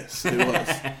 Yes, it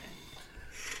was.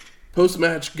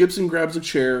 Post-match, Gibson grabs a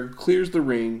chair, clears the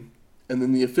ring, and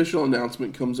then the official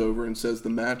announcement comes over and says the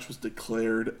match was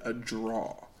declared a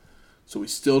draw. So we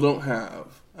still don't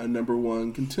have a number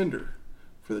 1 contender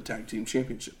for the Tag Team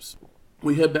Championships.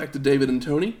 We head back to David and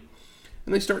Tony,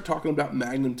 and they start talking about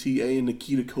Magnum TA and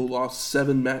Nikita Koloff's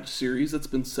 7-match series that's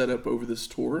been set up over this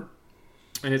tour.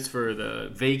 And it's for the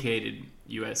vacated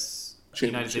United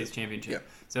States Championship. Yeah.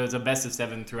 So it's a best of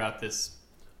 7 throughout this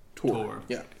tour.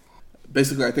 Yeah.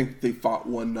 Basically, I think they fought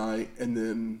one night, and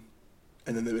then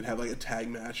they would have like a tag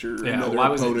match or another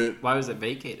opponent. Why was it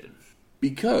vacated?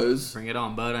 Because bring it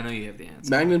on, bud. I know you have the answer.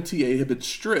 Magnum TA had been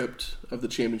stripped of the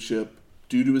championship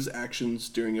due to his actions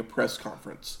during a press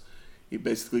conference. He'd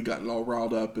basically gotten all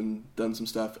riled up and done some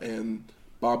stuff, and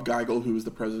Bob Geigel, who was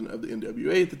the president of the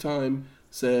NWA at the time,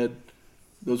 said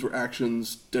those were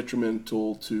actions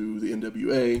detrimental to the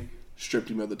NWA, stripped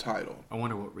him of the title. I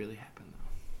wonder what really happened,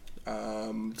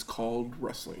 though. It's called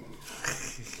wrestling.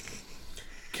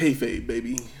 Kayfabe,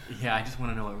 baby. Yeah, I just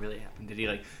want to know what really happened. Did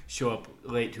he show up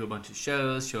late to a bunch of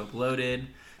shows? Show up loaded?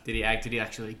 Did he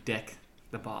actually deck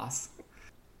the boss?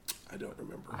 I don't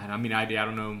remember. I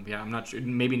don't know. Yeah, I'm not sure.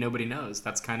 Maybe nobody knows.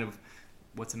 That's kind of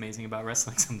what's amazing about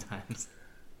wrestling sometimes.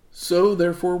 So,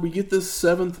 therefore, we get this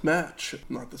 7th match.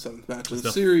 Not the 7th match of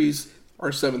the series. Our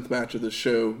 7th match of the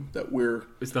show that we're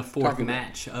It's the 4th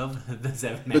match of the 7-match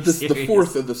series. But this is the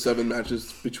 4th of the 7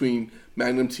 matches between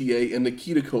Magnum TA and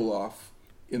Nikita Koloff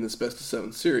in this best of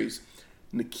 7 series.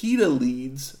 Nikita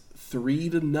leads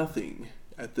 3-0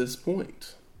 at this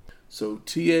point. So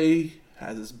TA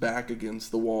has his back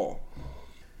against the wall.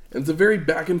 And it's a very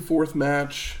back and forth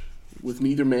match with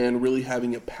neither man really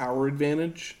having a power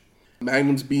advantage.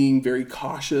 Magnum's being very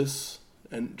cautious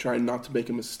and trying not to make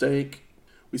a mistake.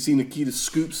 We see Nikita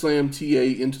scoop slam TA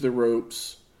into the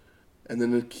ropes, and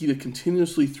then Nikita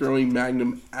continuously throwing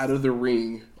Magnum out of the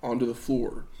ring onto the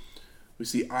floor. We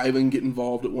see Ivan get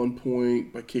involved at one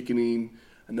point by kicking him.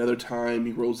 Another time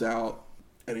he rolls out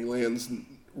and he lands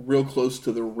real close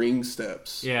to the ring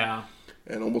steps. Yeah.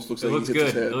 And almost looks like he hits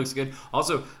his head. It looks good.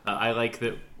 Also, I like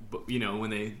that,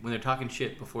 when they're talking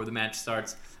shit before the match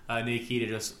starts, Nikita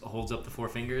just holds up the 4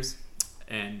 fingers,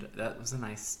 and that was a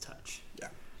nice touch. Yeah.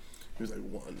 He was like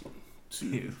 1,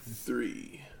 2,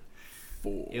 3,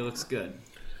 4. It looks good.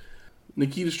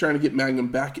 Nikita's trying to get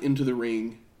Magnum back into the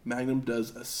ring. Magnum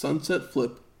does a sunset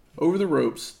flip over the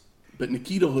ropes, but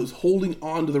Nikita is holding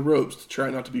on to the ropes to try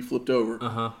not to be flipped over.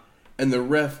 Uh-huh. And the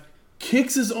ref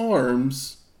kicks his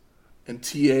arms, and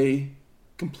TA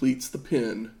completes the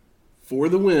pin for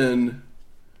the win.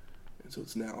 And so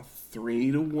it's now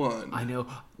 3-1. I know.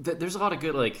 There's a lot of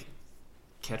good,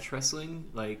 catch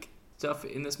wrestling, stuff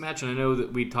in this match. And I know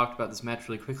that we talked about this match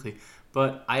really quickly,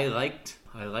 but I liked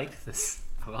this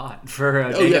a lot for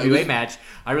a AWA match.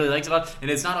 I really liked it a lot. And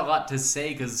it's not a lot to say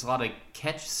because it's a lot of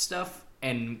catch stuff,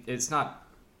 and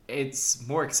it's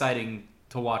more exciting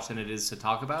to watch than it is to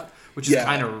talk about, which is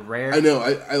kind of rare. I know.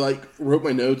 I wrote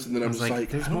my notes, and then I was like,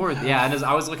 there's more. Yeah, and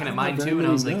I was looking at mine too, and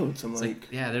I was like,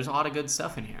 yeah, there's a lot of good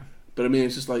stuff in here. But I mean,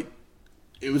 it's just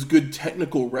it was good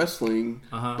technical wrestling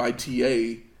by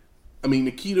TA, I mean,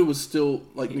 Nikita was still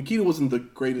Nikita wasn't the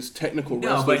greatest technical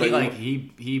wrestler. No, but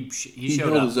he showed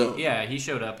held up. his own. Yeah, he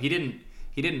showed up. He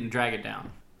didn't drag it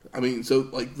down. I mean, so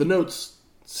the notes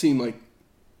seem like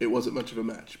it wasn't much of a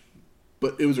match,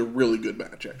 but it was a really good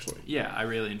match actually. Yeah, I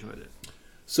really enjoyed it.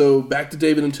 So back to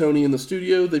David and Tony in the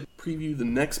studio. They preview the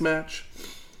next match,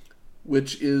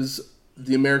 which is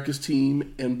the America's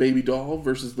Team and Baby Doll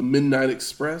versus the Midnight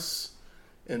Express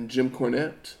and Jim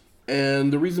Cornette.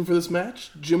 And the reason for this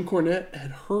match, Jim Cornette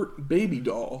had hurt Baby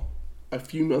Doll a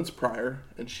few months prior,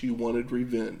 and she wanted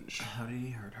revenge. How did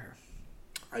he hurt her?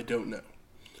 I don't know.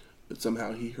 But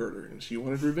somehow he hurt her, and she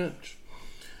wanted revenge.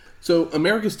 So,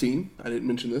 America's Team, I didn't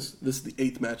mention this. This is the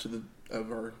 8th match of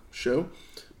our show.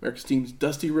 America's Team's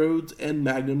Dusty Rhodes and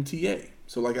Magnum TA.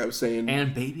 So, like I was saying...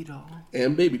 And Baby Doll.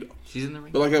 She's in the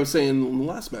ring. But like I was saying in the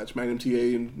last match, Magnum TA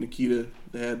and Nikita,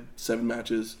 they had 7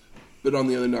 matches. But on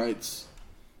the other nights...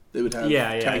 They would have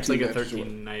it's like a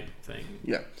 13-night thing.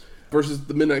 Yeah. Versus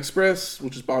the Midnight Express,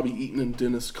 which is Bobby Eaton and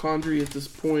Dennis Condrey at this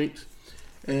point.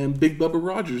 And Big Bubba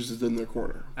Rogers is in their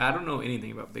corner. I don't know anything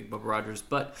about Big Bubba Rogers,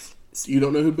 but... You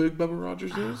don't know who Big Bubba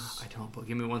Rogers is? I don't, but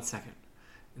give me 1 second.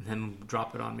 And then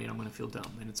drop it on me and I'm going to feel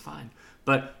dumb, and it's fine.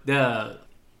 But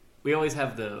we always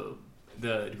have the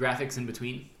graphics in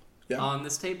between on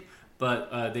this tape,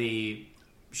 but they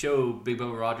show Big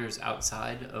Bubba Rogers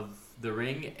outside of the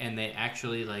ring, and they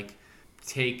actually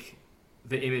take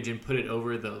the image and put it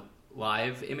over the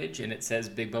live image, and it says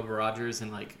Big Bubba Rogers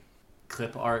and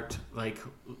clip art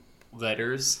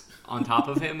letters on top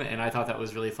of him, and I thought that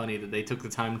was really funny that they took the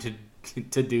time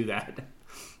to do that.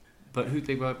 But who's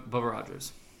Big Bubba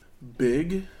Rogers?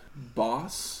 Big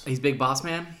Boss. He's Big Boss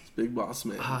Man? He's Big Boss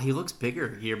Man. He looks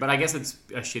bigger here, but I guess it's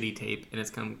a shitty tape, and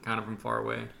it's kind of from far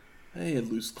away. He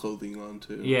had loose clothing on,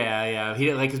 too. Yeah. He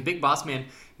his Big Boss Man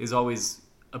is always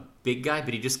a big guy,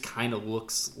 but he just kind of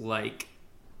looks like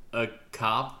a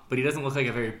cop, but he doesn't look like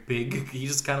a very big... He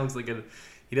just kind of looks like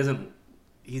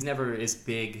he's never as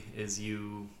big as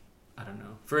you... I don't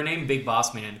know. For a name Big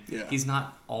Boss Man, he's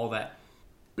not all that...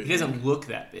 Big. He doesn't look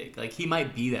that big. He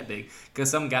might be that big, because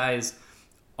some guys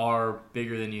are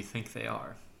bigger than you think they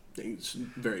are. It's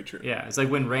very true. Yeah, it's like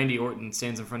when Randy Orton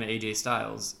stands in front of AJ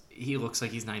Styles, he looks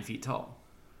like he's 9 feet tall.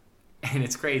 And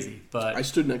it's crazy, but... I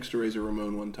stood next to Razor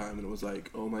Ramon one time, and it was like,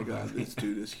 oh my god, this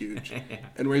dude is huge.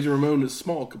 And Razor Ramon is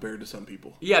small compared to some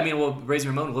people. Yeah, I mean, Razor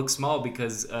Ramon looks small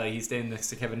because he's standing next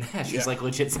to Kevin Nash. He's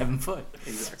legit 7 foot.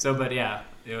 Exactly. So, but yeah.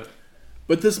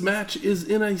 But this match is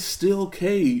in a steel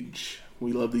cage.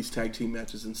 We love these tag team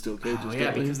matches in steel cages. Oh, yeah,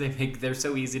 because they're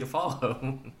so easy to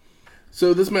follow.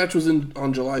 So this match was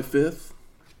on July 5th.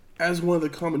 As one of the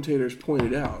commentators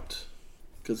pointed out,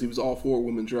 because he was all for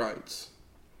women's rights,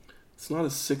 it's not a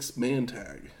 6-man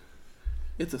tag.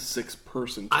 It's a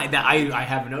 6-person tag. I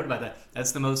have a note about that.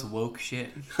 That's the most woke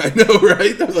shit. I know,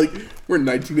 right? I was like, we're in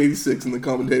 1986 and the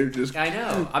commentator just... I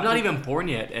know. I'm not even born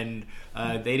yet, and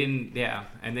they didn't... Yeah,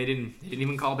 and they didn't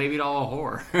even call Baby Doll a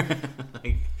whore.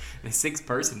 A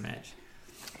 6-person match.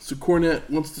 So Cornette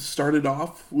wants to start it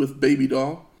off with Baby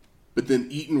Doll, but then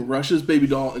Eaton rushes Baby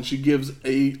Doll, and she gives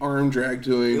a arm drag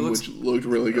to him, which looked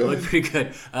really good. It looked pretty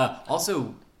good.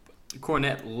 Also,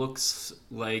 Cornette looks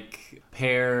like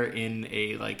Pear in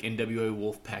a NWA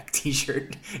Wolfpack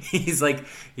t-shirt.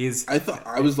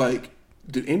 I was like,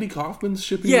 did Andy Kaufman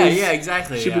ship him? Yeah,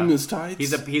 exactly. Ship him his tights.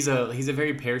 He's a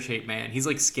very pear-shaped man. He's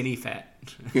like skinny fat.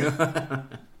 Yeah.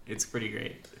 It's pretty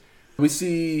great. We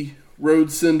see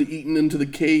Rhodes send Eaton into the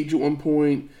cage at one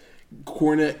point.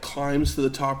 Cornette climbs to the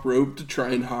top rope to try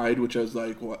and hide, which I was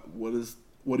like,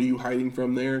 what are you hiding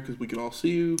from there? Because we can all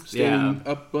see you standing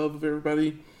up above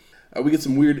everybody. We get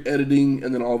some weird editing,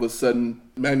 and then all of a sudden,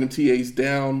 Magnum TA's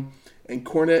down, and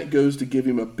Cornette goes to give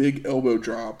him a big elbow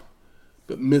drop,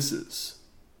 but misses.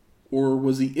 Or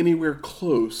was he anywhere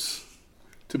close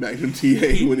to Magnum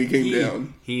TA when he came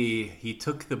down? He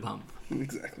took the bump.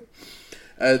 Exactly.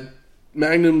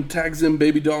 Magnum tags in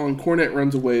Baby Doll, and Cornette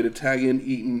runs away to tag in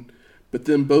Eaton, but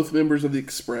then both members of the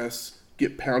Express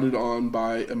get pounded on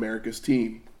by America's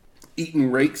Team.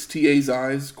 Eaton rakes TA's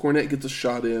eyes, Cornette gets a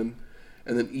shot in,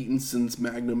 and then Eaton sends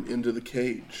Magnum into the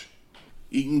cage.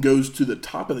 Eaton goes to the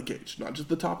top of the cage, not just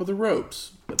the top of the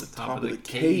ropes, but the top of the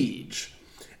cage,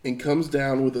 and comes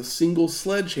down with a single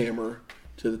sledgehammer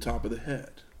to the top of the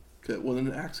head. It wasn't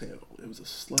an axe handle, it was a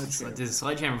sledgehammer. The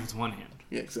sledgehammer was one hand.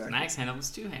 Yeah, exactly. An axe handle was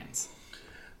 2 hands.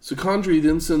 So Condrey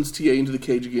then sends TA into the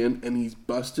cage again, and he's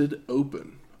busted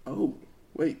open. Oh,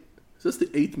 wait. Is this the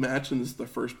 8th match, and this is the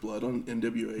first blood on an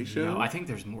NWA show? No, I think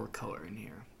there's more color in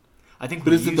here.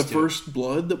 But is it the first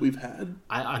blood that we've had?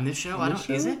 On this show?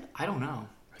 Is it? I don't know.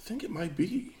 I think it might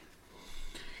be.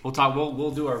 We'll talk.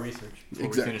 We'll do our research before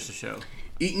we finish the show.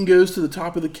 Eaton goes to the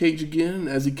top of the cage again, and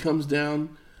as he comes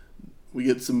down, we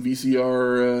get some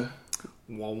VCR.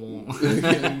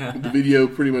 The video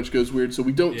pretty much goes weird, so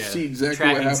we don't see exactly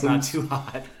what happens. Not too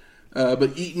hot.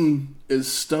 But Eaton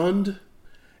is stunned,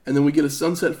 and then we get a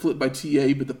sunset flip by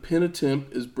TA, but the pin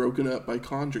attempt is broken up by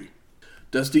Condrey.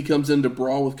 Dusty comes in to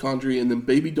brawl with Condrey, and then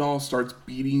Baby Doll starts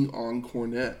beating on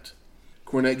Cornette.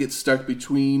 Cornette gets stuck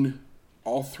between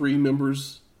all three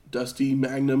members, Dusty,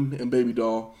 Magnum, and Baby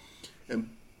Doll, and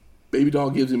Baby Doll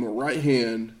gives him a right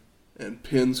hand and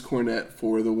pins Cornette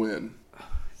for the win.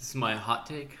 This is my hot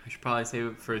take. I should probably save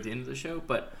it for the end of the show,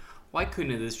 but why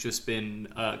couldn't this just been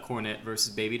Cornette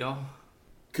versus Baby Doll?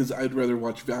 Because I'd rather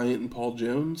watch Valiant and Paul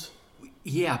Jones.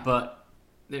 Yeah, but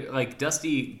like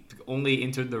Dusty only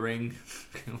entered the ring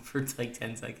for like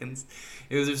 10 seconds.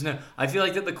 I feel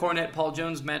like that the Cornette Paul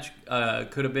Jones match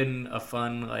could have been a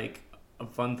fun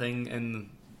thing, and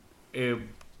it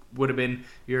would have been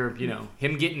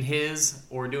him getting his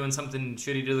or doing something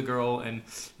shitty to the girl, and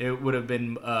it would have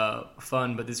been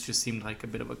fun. But this just seemed like a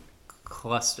bit of a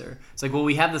cluster. It's like, well,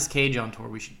 we have this cage on tour,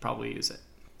 we should probably use it.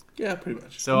 Yeah, pretty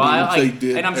much. So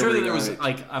and I'm sure that there was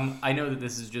I know that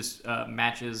this is just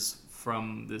matches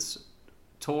from this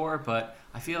tour, but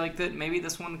I feel like that maybe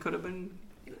this one could have been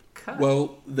cut.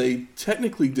 Well, they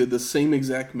technically did the same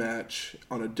exact match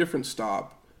on a different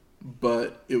stop,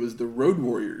 but it was the Road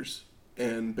Warriors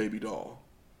and Baby Doll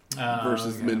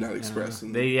versus the Midnight Express.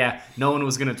 And no one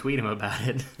was going to tweet him about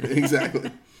it.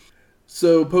 Exactly.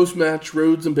 So post-match,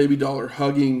 Rhodes and Baby Doll are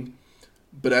hugging,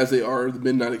 but as they are, the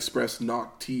Midnight Express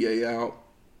knock TA out.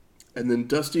 And then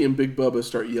Dusty and Big Bubba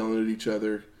start yelling at each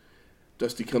other.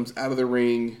 Dusty comes out of the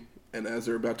ring, and as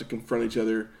they're about to confront each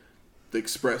other, the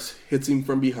Express hits him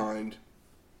from behind.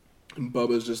 And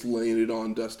Bubba's just laying it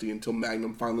on Dusty until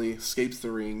Magnum finally escapes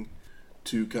the ring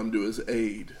to come to his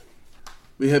aid.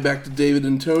 We head back to David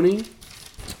and Tony,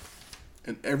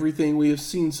 and everything we have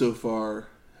seen so far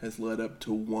has led up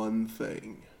to one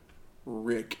thing: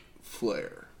 Ric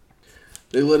Flair.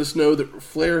 They let us know that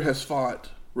Flair has fought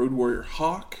Road Warrior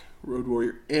Hawk, Road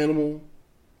Warrior Animal,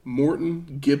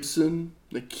 Morton, Gibson,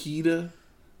 Nikita,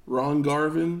 Ron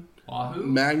Garvin, Wahoo?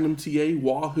 Magnum TA,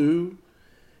 Wahoo,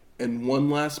 and one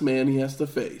last man he has to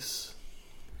face,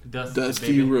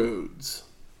 Dusty Rhodes.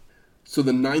 So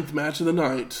the 9th match of the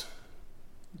night,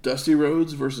 Dusty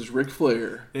Rhodes versus Ric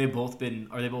Flair. Are they both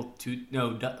two?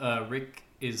 No, Rick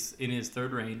is in his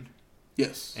 3rd reign.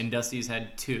 Yes. And Dusty's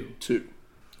had 2. 2.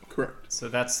 Correct. So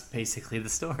that's basically the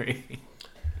story.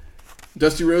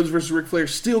 Dusty Rhodes versus Ric Flair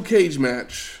steel cage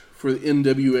match for the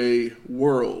NWA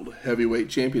World Heavyweight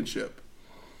Championship.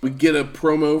 We get a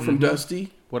promo from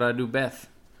Dusty. What'd I do, Beth?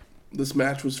 This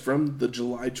match was from the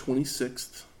July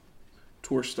 26th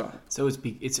tour stop. So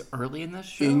it's early in this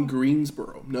show? In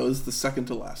Greensboro. No, this is the second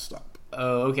to last stop.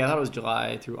 Oh, okay. I thought it was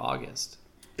July through August.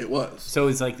 It was. So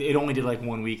it's like it only did like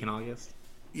 1 week in August?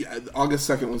 Yeah, August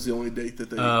 2nd was the only date that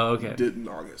they did in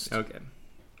August. Okay.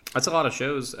 That's a lot of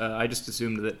shows. I just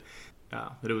assumed that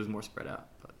it was more spread out.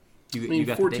 But you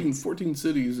got 14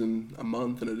 cities in a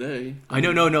month and a day. I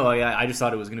know, no. I just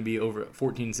thought it was going to be over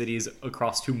 14 cities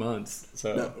across 2 months.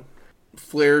 So no.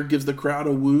 Flair gives the crowd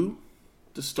a woo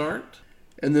to start.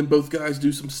 And then both guys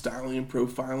do some styling and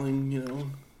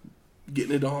profiling,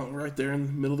 getting it on right there in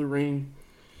the middle of the ring.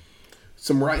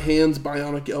 Some right hands,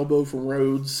 bionic elbow from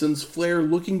Rhodes sends Flair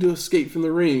looking to escape from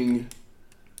the ring,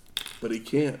 but he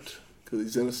can't because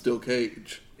he's in a steel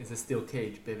cage. It's a steel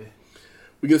cage, baby.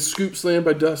 We get a scoop slam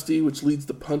by Dusty, which leads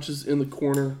to punches in the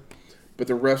corner, but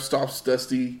the ref stops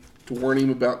Dusty to warn him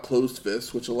about closed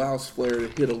fists, which allows Flair to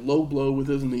hit a low blow with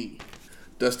his knee.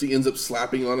 Dusty ends up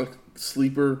slapping on a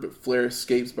sleeper, but Flair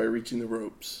escapes by reaching the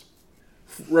ropes.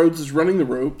 Rhodes is running the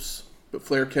ropes, but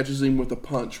Flair catches him with a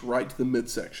punch right to the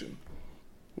midsection,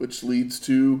 which leads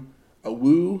to a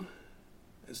woo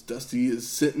as Dusty is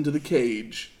sent into the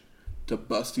cage to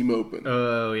bust him open.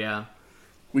 Oh, yeah.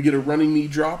 We get a running knee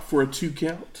drop for a 2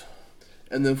 count,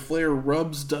 and then Flair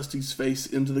rubs Dusty's face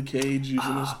into the cage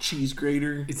using his cheese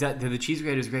grater. Is that the cheese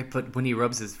grater is great, but when he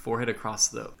rubs his forehead across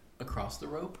the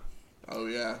rope? Oh,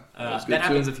 yeah. That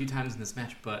happens a few times in this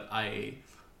match, but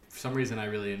for some reason, I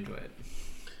really enjoy it.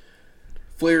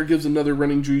 Flair gives another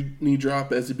running knee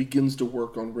drop as he begins to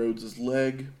work on Rhodes'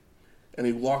 leg, and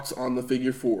he locks on the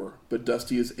figure 4, but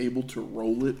Dusty is able to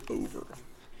roll it over.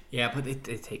 Yeah, but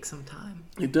it takes some time.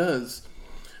 It does.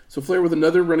 So Flair with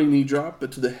another running knee drop,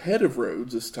 but to the head of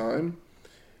Rhodes this time,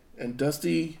 and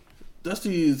Dusty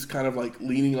is kind of like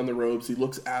leaning on the ropes. He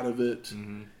looks out of it,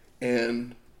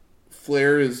 and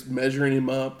Flair is measuring him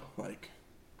up, like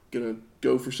gonna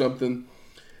go for something,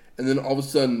 and then all of a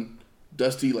sudden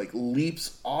Dusty like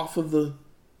leaps off of the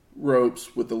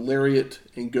ropes with the lariat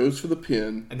and goes for the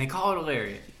pin. And they call it a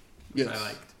lariat, which Yes. I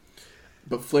liked.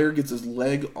 But Flair gets his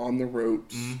leg on the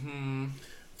ropes. Mm-hmm.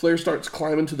 Flair starts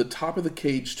climbing to the top of the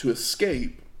cage to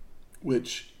escape,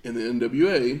 which in the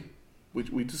NWA, which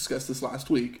we discussed this last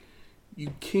week,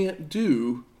 you can't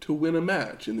do to win a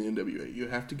match in the NWA. You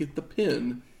have to get the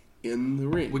pin in the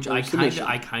ring. Which I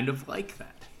kind of like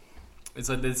that. It's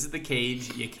like, this is the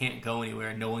cage. You can't go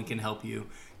anywhere. No one can help you.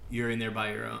 You're in there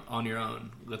on your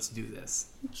own. Let's do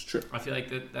this. It's true. I feel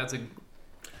like that's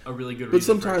a really good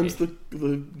reason. But sometimes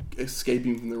the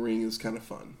escaping from the ring is kind of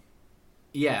fun.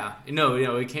 Yeah, no,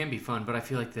 it can be fun, but I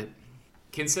feel like that,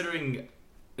 considering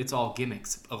it's all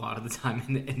gimmicks a lot of the time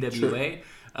in the NWA, sure.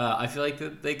 I feel like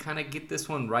that they kind of get this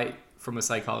one right from a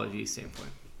psychology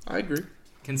standpoint. I agree.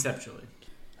 Conceptually.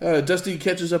 Dusty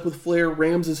catches up with Flair,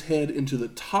 rams his head into the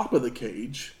top of the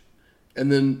cage,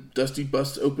 and then Dusty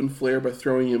busts open Flair by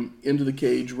throwing him into the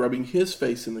cage, rubbing his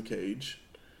face in the cage.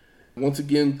 Once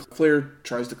again, Flair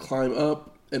tries to climb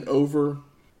up and over.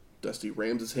 Dusty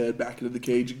rams his head back into the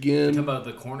cage again. You talking about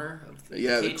the corner of the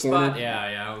cage the corner spot?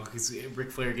 Yeah. Because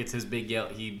Ric Flair gets his big yell.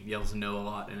 He yells no a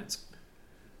lot, and it's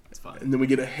fun. And then we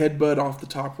get a headbutt off the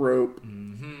top rope,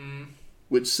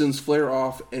 which sends Flair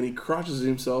off, and he crotches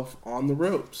himself on the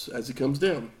ropes as he comes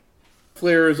down.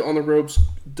 Flair is on the ropes.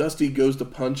 Dusty goes to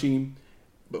punch him,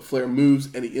 but Flair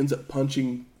moves, and he ends up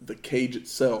punching the cage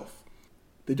itself.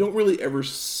 They don't really ever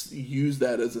use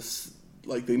that as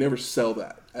they never sell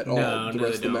that at all the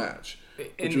rest of the match.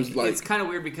 Which was it's kind of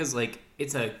weird because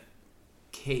it's a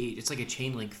cage. It's like a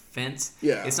chain link fence.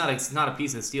 Yeah. It's not a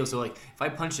piece of steel. So if I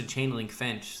punched a chain link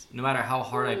fence, no matter how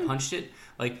hard I punched it,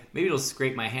 maybe it'll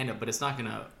scrape my hand up, but it's not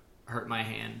gonna hurt my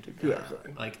hand.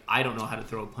 Exactly. I don't know how to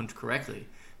throw a punch correctly,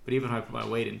 but even if I put my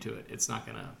weight into it, it's not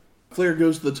gonna. Flair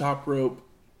goes to the top rope,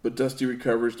 but Dusty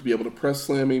recovers to be able to press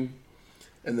slam him,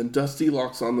 and then Dusty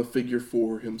locks on the figure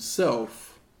 4 himself.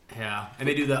 Yeah, and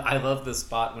they do I love the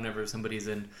spot whenever somebody's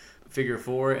in figure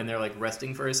 4 and they're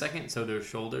resting for a second, so their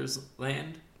shoulders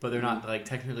land, but they're not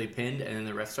technically pinned, and then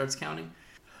the ref starts counting.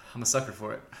 I'm a sucker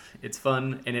for it. It's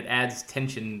fun, and it adds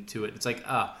tension to it. It's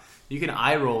you can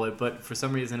eye roll it, but for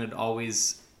some reason it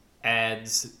always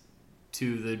adds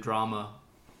to the drama,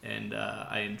 and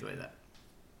I enjoy that.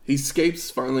 He escapes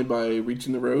finally by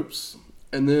reaching the ropes,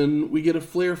 and then we get a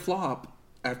Flair flop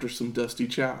after some Dusty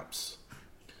chops.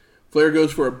 Flair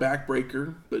goes for a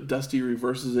backbreaker, but Dusty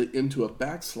reverses it into a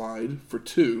backslide for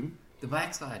 2. The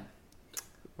backslide.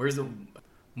 Where's the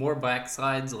more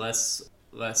backslides,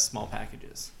 less small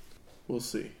packages? We'll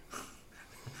see.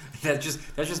 That's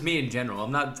just me in general.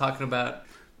 I'm not talking about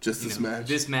just this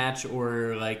match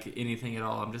or anything at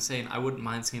all. I'm just saying I wouldn't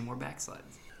mind seeing more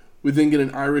backslides. We then get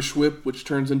an Irish whip, which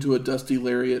turns into a Dusty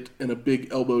lariat and a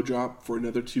big elbow drop for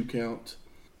another 2 count.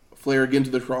 Flair again to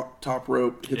the top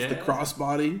rope, hits the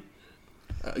crossbody.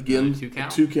 Again,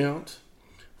 2 count.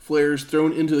 Flair's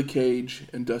thrown into the cage,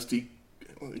 and Dusty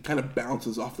kind of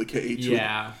bounces off the cage.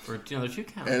 Yeah, for another 2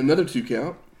 count. And another 2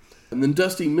 count. And then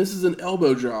Dusty misses an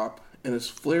elbow drop, and as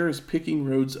Flair is picking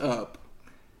Rhodes up,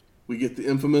 we get the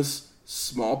infamous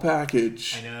small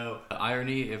package. I know.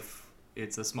 Irony if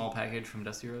it's a small package from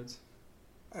Dusty Rhodes?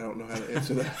 I don't know how to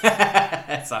answer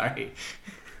that. Sorry.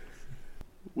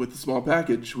 With the small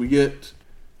package, we get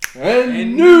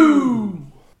and new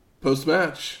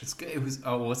post-match. It's good. It was.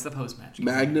 Oh, what's the post-match?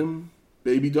 Magnum,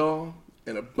 Baby Doll,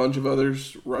 and a bunch of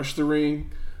others rush the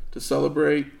ring to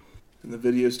celebrate, and the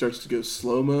video starts to go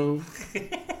slow-mo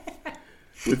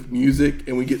with music,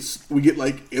 and we get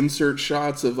insert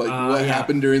shots of what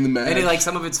happened during the match. And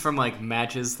some of it's from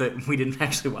matches that we didn't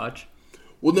actually watch.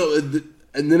 Well, no.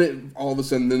 And then all of a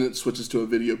sudden, it switches to a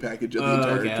video package of the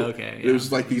entire tour. Okay. Yeah. It was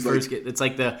these it's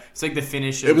like the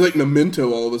finish. It was like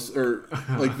Memento, all of us, or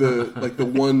the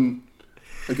one,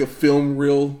 a film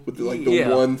reel with the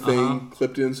one thing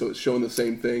clipped in, so it's showing the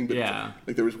same thing.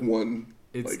 But there was one.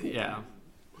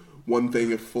 One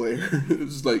thing of Flair. It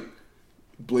was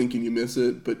blink and you miss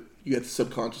it, but you had to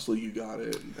subconsciously you got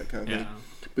it, and that kind of thing.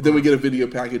 But then we get a video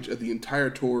package of the entire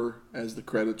tour as the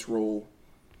credits roll.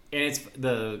 And it's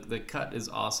the cut is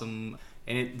awesome,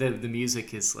 and the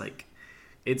music is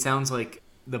it sounds like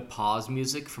the pause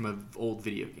music from an old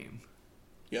video game.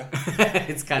 Yeah,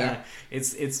 it's kind of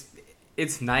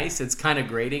it's nice. It's kind of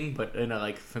grating, but in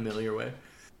a familiar way.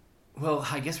 Well,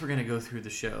 I guess we're gonna go through the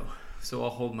show, so I'll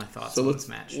hold my thoughts on this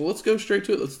match. Well, let's go straight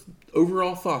to it.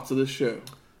 Overall thoughts of this show.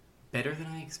 Better than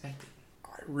I expected.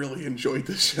 I really enjoyed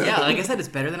this show. Yeah, like I said, it's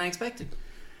better than I expected.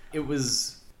 It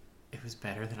was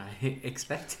better than I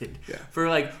expected. Yeah. For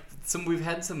we've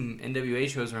had some NWA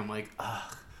shows where I'm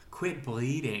ugh, quit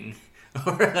bleeding.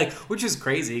 Like, which is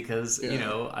crazy because, Yeah. you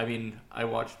know, I mean, I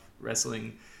watched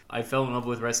wrestling. I fell in love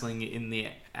with wrestling in the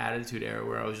Attitude Era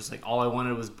where I was just like, all I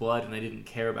wanted was blood and I didn't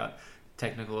care about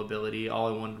technical ability. All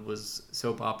I wanted was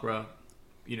soap opera,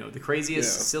 you know, the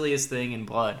craziest, silliest thing in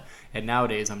blood. And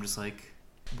nowadays I'm just like,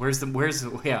 where's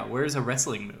a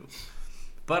wrestling move?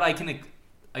 But I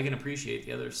can appreciate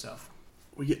the other stuff.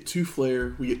 We get 2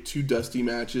 Flair, we get 2 Dusty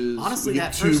matches, Honestly, we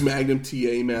get 2 Magnum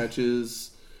TA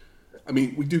matches. I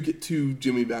mean, we do get 2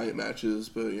 Jimmy Valiant matches,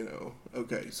 but you know,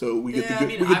 okay. So we get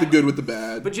the good with the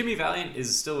bad. But Jimmy Valiant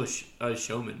is still a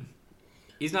showman.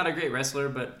 He's not a great wrestler,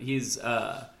 but he's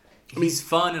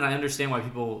fun, and I understand why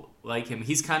people like him.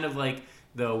 He's kind of like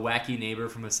the wacky neighbor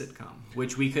from a sitcom,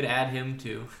 which we could add him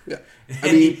to. Yeah,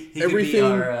 I mean, he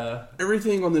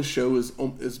everything on this show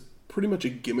is pretty much a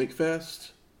gimmick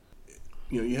fest.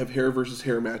 You know, you have hair versus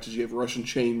hair matches, you have Russian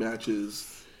chain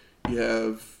matches, you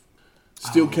have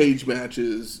steel cage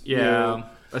matches. Yeah, you know.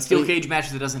 A steel cage match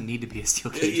that doesn't need to be a steel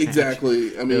cage exactly.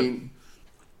 match. I mean,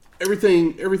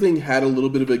 everything had a little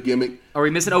bit of a gimmick. Are we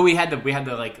missing? Oh, we had the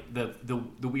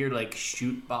weird like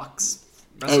shoot box.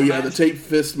 Match. The tape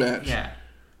fist match. Yeah,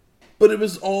 but it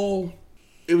was all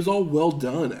well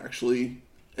done actually,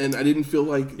 and I didn't feel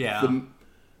like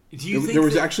there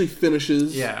was actually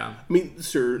finishes. Yeah, I mean,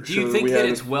 sure. Do you think that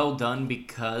it's well done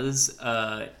because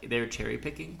they're cherry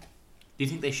picking? Do you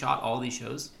think they shot all these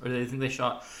shows, or do you think they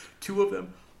shot 2 of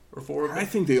them or 4 of them? I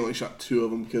think they only shot 2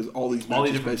 of them because all these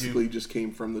matches basically just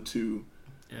came from the two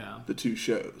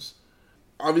shows.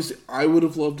 Obviously, I would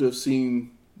have loved to have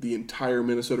seen the entire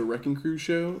Minnesota Wrecking Crew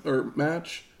show or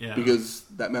match because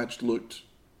that match looked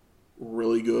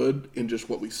really good in just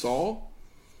what we saw.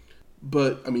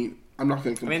 But I mean, I'm not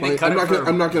going to complain.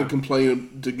 I'm not going to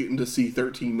complain to getting to see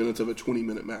 13 minutes of a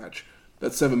 20-minute match.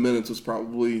 That 7 minutes was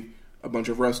probably a bunch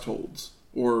of rest holds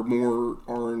or more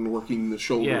Arn working the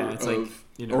shoulder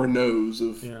or nose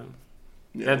of. Yeah.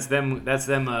 That's them. That's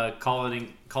them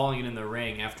calling it in the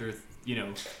ring after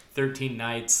 13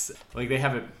 nights. Like they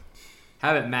have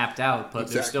it mapped out, but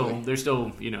they're still they're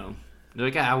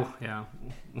like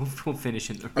we'll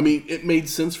finish in the ring. I mean, it made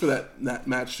sense for that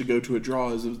match to go to a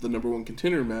draw as it was the number 1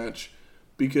 contender match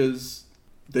because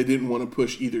they didn't want to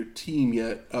push either team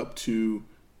yet up to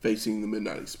facing the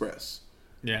Midnight Express.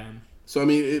 Yeah. So I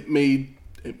mean, it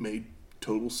made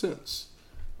total sense.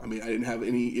 I mean, I didn't have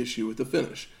any issue with the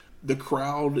finish. The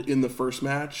crowd in the first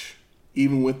match,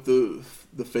 even with the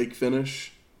fake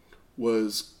finish,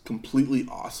 was completely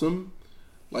awesome.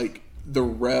 Like the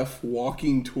ref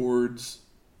walking towards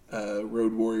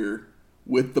Road Warrior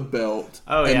with the belt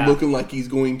looking like he's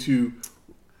going to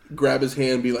grab his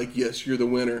hand and be like, "Yes, you're the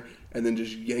winner," and then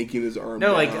just yanking his arm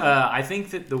down. I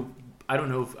think that I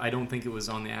don't think it was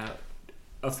on the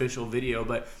official video,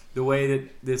 but the way that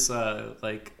this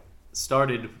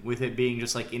started with it being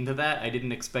just like into that, I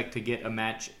didn't expect to get a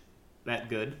match that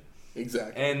good.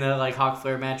 Exactly. And the Hawk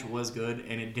Flair match was good,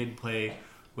 and it did play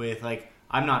with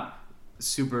I'm not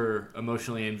super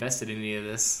emotionally invested in any of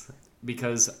this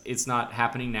because it's not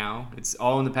happening now. It's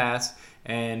all in the past,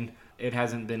 and it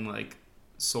hasn't been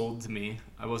sold to me.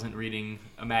 I wasn't reading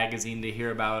a magazine to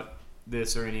hear about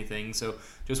this or anything. So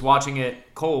just watching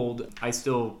it cold, I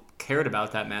still cared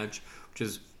about that match, which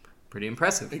is pretty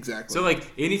impressive. Exactly. So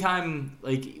anytime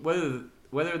whether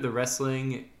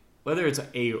it's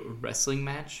a wrestling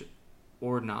match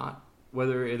or not,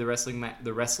 whether the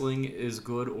wrestling is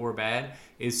good or bad,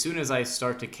 as soon as I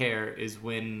start to care is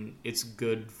when it's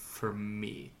good for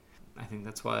me. I think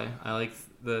that's why I like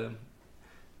the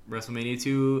WrestleMania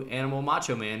 2 Animal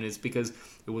Macho Man, is because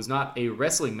it was not a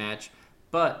wrestling match,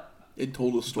 but it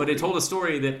told a story. But it told a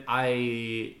story that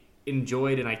I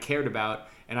enjoyed and I cared about,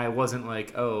 and I wasn't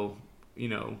that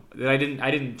I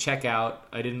didn't check out.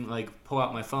 I didn't pull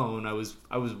out my phone. I was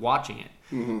watching it.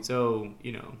 Mm-hmm. So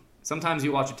sometimes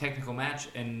you watch a technical match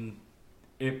and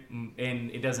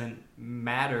it doesn't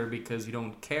matter because you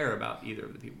don't care about either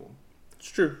of the people. It's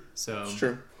true. So it's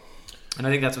true. And I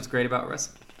think that's what's great about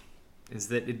wrestling, is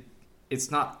that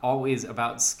it's not always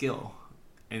about skill,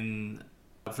 and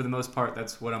for the most part,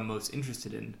 that's what I'm most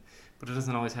interested in. But it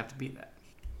doesn't always have to be that.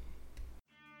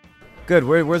 Good.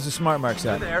 Where's the smart marks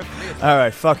at? There. All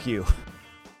right. Fuck you.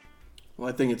 Well,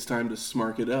 I think it's time to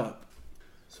smark it up.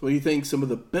 So, what do you think some of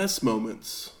the best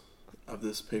moments of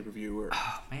this pay-per-view were?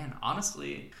 Oh, man,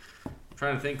 honestly, I'm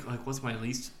trying to think. What's my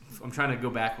least? I'm trying to go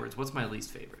backwards. What's my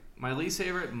least favorite? My least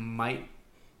favorite might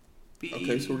be.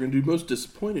 Okay, so we're gonna do most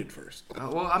disappointed first.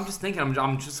 Well, I'm just thinking.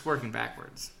 I'm just working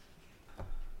backwards.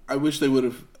 I wish they would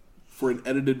have, for an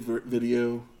edited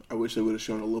video, I wish they would have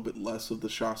shown a little bit less of the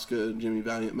Shaska and Jimmy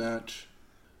Valiant match,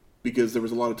 because there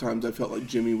was a lot of times I felt like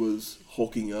Jimmy was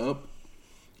hulking up.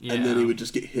 and then he would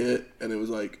just get hit, and it was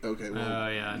like, okay, well... Oh,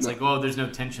 yeah. It's like, well, there's no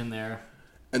tension there.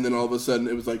 And then all of a sudden,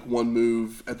 it was like one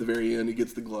move at the very end. He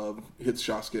gets the glove, hits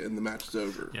Shaska, and the match is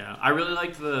over. Yeah, I really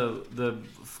liked the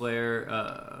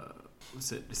Flair.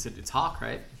 It's Hawk,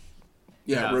 right?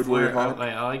 Yeah, Road Warrior Hawk.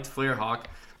 I liked Flair Hawk.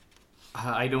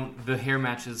 The hair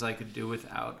matches I could do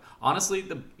without. Honestly,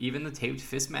 even the taped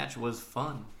fist match was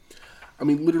fun. I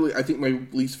mean, literally, I think my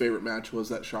least favorite match was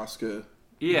that Shaska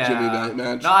Jimmy Valiant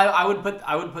match. No, I would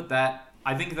put that.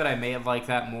 I think that I may have liked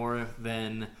that more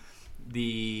than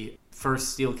the first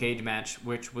steel cage match,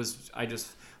 which was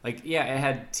it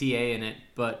had TA in it,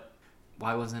 but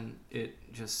why wasn't it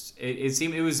just? It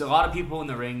seemed it was a lot of people in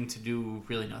the ring to do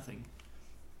really nothing.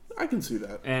 I can see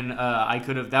that, and I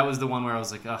could have. That was the one where I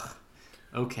was like, ugh,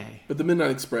 okay. But the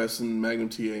Midnight Express and Magnum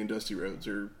TA and Dusty Rhodes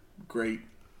are great.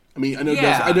 I mean, I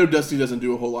know Dusty doesn't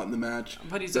do a whole lot in the match,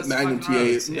 but Magnum TA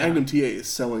is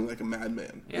selling like a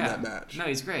madman in that match. No,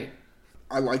 he's great.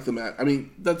 I like the match. I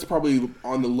mean, that's probably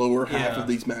on the lower half of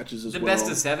these matches as well. The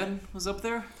best of 7 was up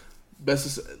there.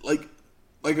 Best of like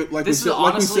we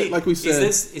said.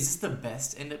 Is this the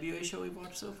best NWA show we've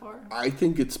watched so far? I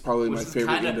think it's probably my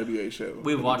favorite NWA show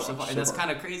we've watched so far, and that's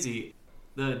kind of crazy.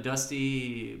 The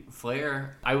Dusty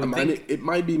Flair, I would think it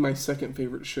might be my second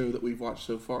favorite show that we've watched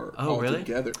so far. Oh, really?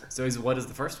 Together. So, what is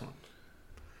the first one?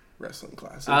 Wrestling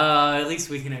Classic. At least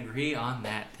we can agree on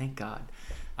that. Thank God.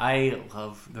 I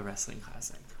love the Wrestling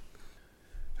Classic.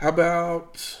 How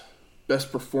about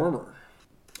Best Performer?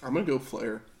 I'm gonna go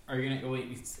Flair. Are you gonna wait?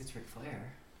 It's Ric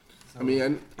Flair. So I mean,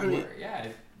 I'm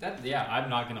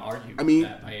not gonna argue. I mean,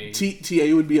 that.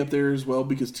 TA would be up there as well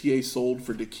because TA sold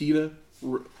for Nikita,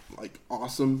 like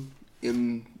awesome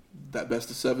in that Best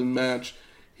of 7 match.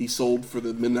 He sold for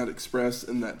the Midnight Express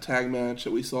in that tag match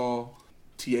that we saw.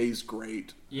 TA's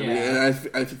great. Yeah, I mean, and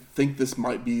I think this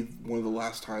might be one of the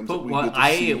last times that we get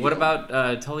to see what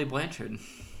about Tully Blanchard?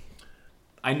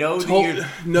 I know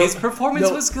his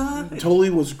performance was good. Tully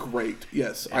was great.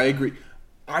 Yes, yeah. I agree.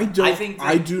 I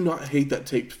do not hate that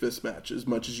taped fist match as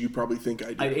much as you probably think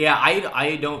I do.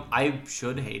 I don't. I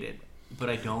should hate it, but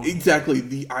I don't. Exactly.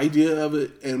 The idea of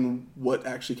it and what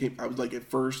actually came. I was like, at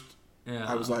first,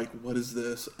 I was like, "What is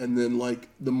this?" And then, like,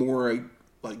 the more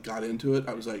I got into it,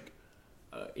 I was like,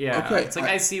 "Okay." It's like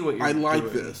I see what you're. I like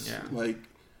doing. this. Yeah. Like,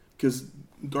 because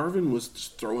Garvin was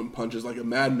just throwing punches like a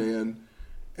madman.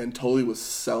 And Tully was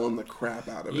selling the crap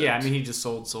out of it. Yeah, I mean, he just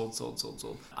sold.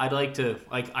 I'd like to,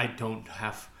 I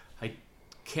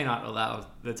cannot allow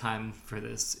the time for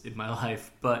this in my life,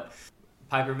 but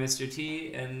Piper Mr.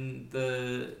 T and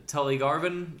the Tully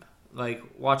Garvin, like,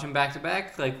 watch them back to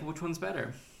back, like, which one's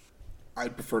better?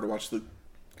 I'd prefer to watch the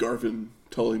Garvin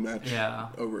Tully match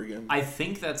over again. I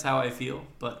think that's how I feel,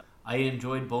 but I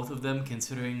enjoyed both of them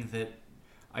considering that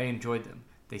I enjoyed them.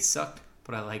 They sucked,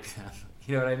 but I liked them.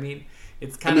 You know what I mean?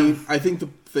 It's I think the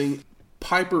thing,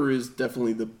 Piper is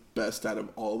definitely the best out of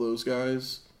all those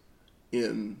guys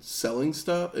in selling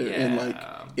stuff and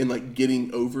like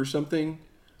getting over something.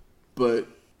 But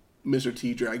Mr.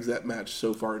 T drags that match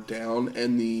so far down,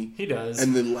 and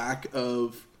the lack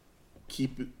of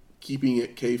keeping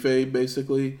it kayfabe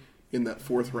basically in that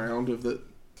fourth round of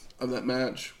that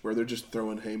match where they're just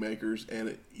throwing haymakers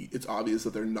and it's obvious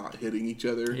that they're not hitting each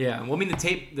other. Yeah, well, I mean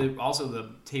the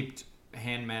taped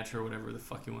hand match or whatever the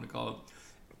fuck you want to call it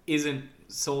isn't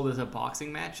sold as a boxing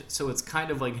match, so it's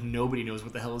kind of like nobody knows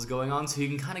what the hell is going on, so you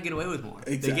can kind of get away with more.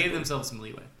 Exactly. They gave themselves some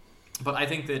leeway. But I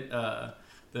think that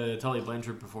the Tully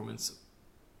Blanchard performance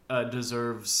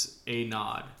deserves a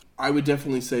nod. I would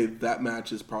definitely say that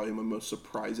match is probably my most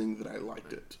surprising that I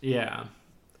liked it. Yeah.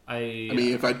 I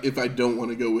mean, if I don't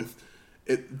want to go with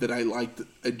it, that I liked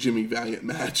a Jimmy Valiant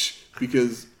match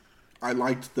because I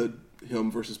liked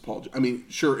him versus Paul. I mean,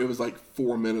 sure, it was like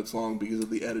 4 minutes long because of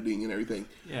the editing and everything.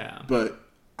 Yeah. But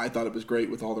I thought it was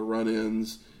great with all the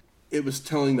run-ins. It was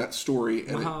telling that story,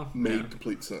 and it made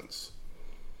complete sense.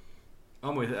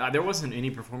 There wasn't any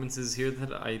performances here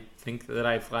that I think that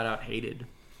I flat out hated.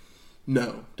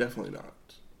 No, definitely not.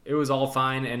 It was all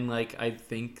fine, and like I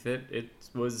think that it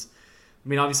was. I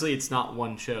mean, obviously, it's not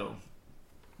one show,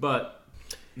 but.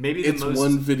 Maybe it's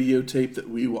one videotape that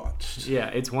we watched. Yeah,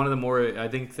 it's one of the more. I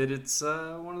think that it's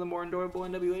one of the more enjoyable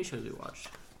NWA shows we watched.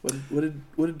 What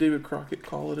did David Crockett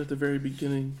call it at the very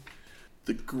beginning?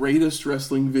 The greatest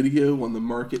wrestling video on the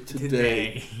market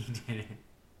today.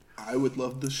 I would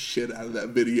love the shit out of that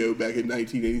video back in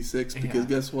 1986 because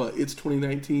guess what? It's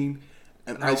 2019,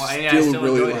 and I still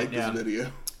really like this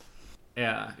video.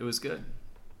 Yeah, it was good.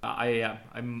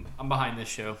 I'm behind this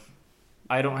show.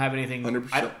 I don't have anything.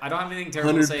 100%. I don't have anything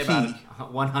terrible to say about it.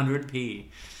 100p.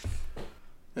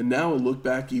 And now a look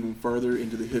back even farther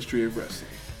into the history of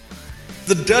wrestling.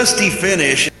 The dusty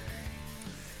finish.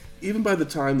 Even by the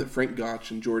time that Frank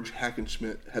Gotch and George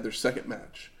Hackenschmidt had their second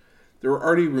match, there were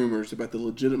already rumors about the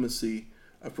legitimacy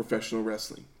of professional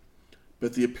wrestling.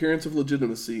 But the appearance of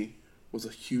legitimacy was a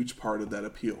huge part of that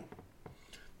appeal.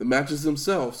 The matches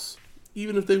themselves,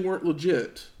 even if they weren't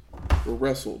legit, were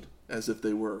wrestled as if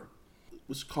they were,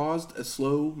 which caused a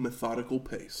slow, methodical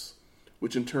pace,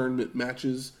 which in turn meant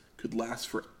matches could last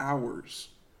for hours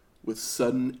with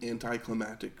sudden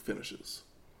anticlimactic finishes.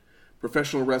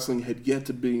 Professional wrestling had yet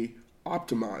to be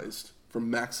optimized for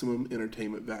maximum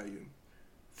entertainment value.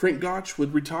 Frank Gotch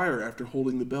would retire after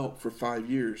holding the belt for 5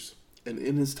 years, and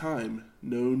in his time,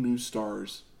 no new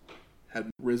stars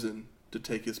had risen to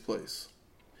take his place.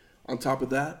 On top of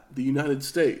that, the United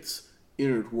States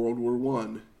entered World War I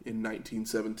in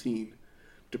 1917,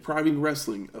 depriving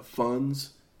wrestling of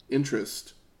funds,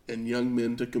 interest, and young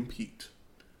men to compete.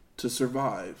 To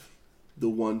survive, the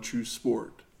one true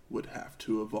sport would have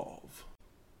to evolve.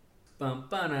 Bum,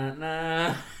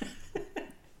 ba-na-na.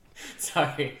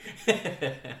 Sorry.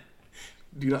 Do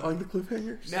you not like the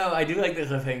cliffhangers? No, I do like the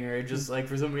cliffhanger. It just, like,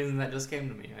 for some reason that just came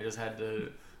to me. I just had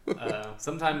to...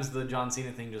 sometimes the John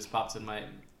Cena thing just pops in my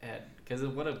head. Because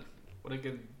what a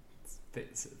good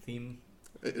theme.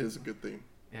 It is a good theme.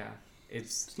 Yeah.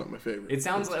 It's not my favorite. It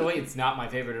sounds like... Wait, it's not my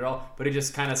favorite at all. But it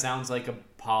just kind of sounds like a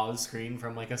pause screen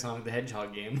from, like, a Sonic the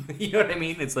Hedgehog game. You know what I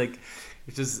mean? It's like...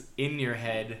 It's just in your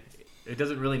head. It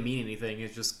doesn't really mean anything.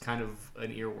 It's just kind of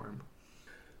an earworm.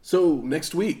 So,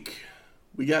 next week,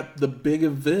 we got the big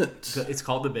event. It's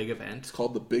called the big event? It's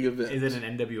called the big event. Is it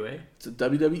an NWA? It's a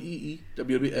WWE,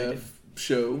 WWF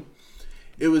show.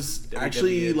 It was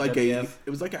actually like it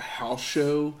was like a house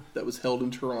show that was held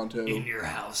in Toronto. In your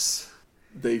house.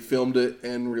 They filmed it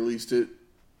and released it.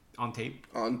 On tape?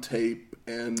 On tape.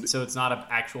 And so it's not an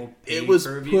actual pay-per-view? It was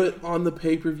put on the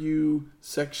pay-per-view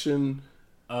section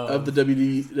of the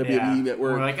WWE network.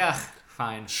 We're like,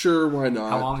 fine. Sure, why not?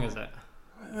 How long is it?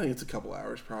 I think it's a couple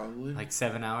hours, probably. Like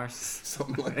 7 hours?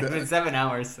 Something like that. If it's 7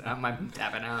 hours, I'm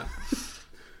tapping out.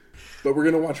 But we're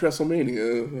going to watch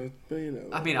WrestleMania, you know.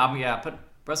 I mean, but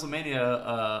WrestleMania,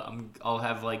 I'll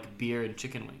have, like, beer and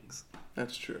chicken wings.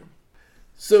 That's true.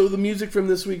 So the music from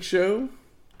this week's show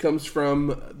comes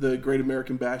from the Great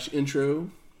American Bash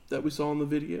intro that we saw in the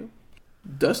video.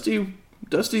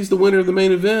 Dusty's the winner of the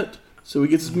main event, so he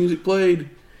gets his music played.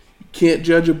 You can't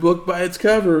judge a book by its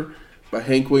cover, by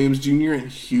Hank Williams Jr.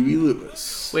 and Huey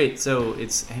Lewis. Wait, so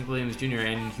it's Hank Williams Jr.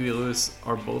 and Huey Lewis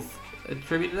are both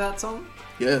attributed to that song?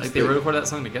 Yes. Like they recorded that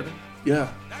song together?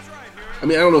 Yeah. I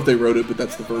mean, I don't know if they wrote it, but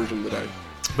that's the version that I...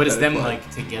 But it's them, like,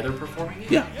 together performing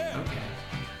it? Yeah. Okay.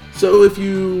 So if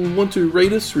you want to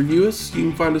rate us, review us, you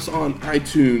can find us on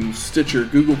iTunes, Stitcher,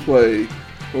 Google Play,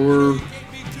 or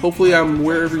hopefully I'm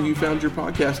wherever you found your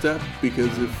podcast app,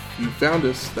 because if you found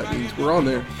us, that means we're on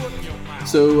there.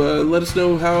 So let us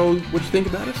know what you think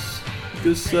about us.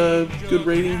 Give us a good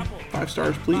rating, 5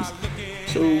 stars, please,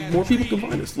 so more people can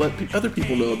find us. Let other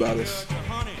people know about us.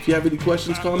 If you have any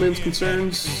questions, comments,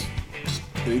 concerns, just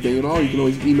anything at all, you can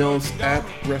always email us at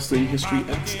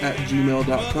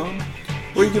wrestlinghistoryx@gmail.com,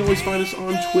 or you can always find us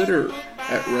on Twitter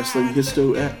at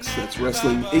WrestlingHistoX. That's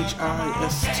Wrestling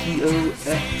HISTOX.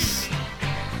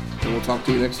 And we'll talk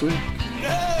to you next week.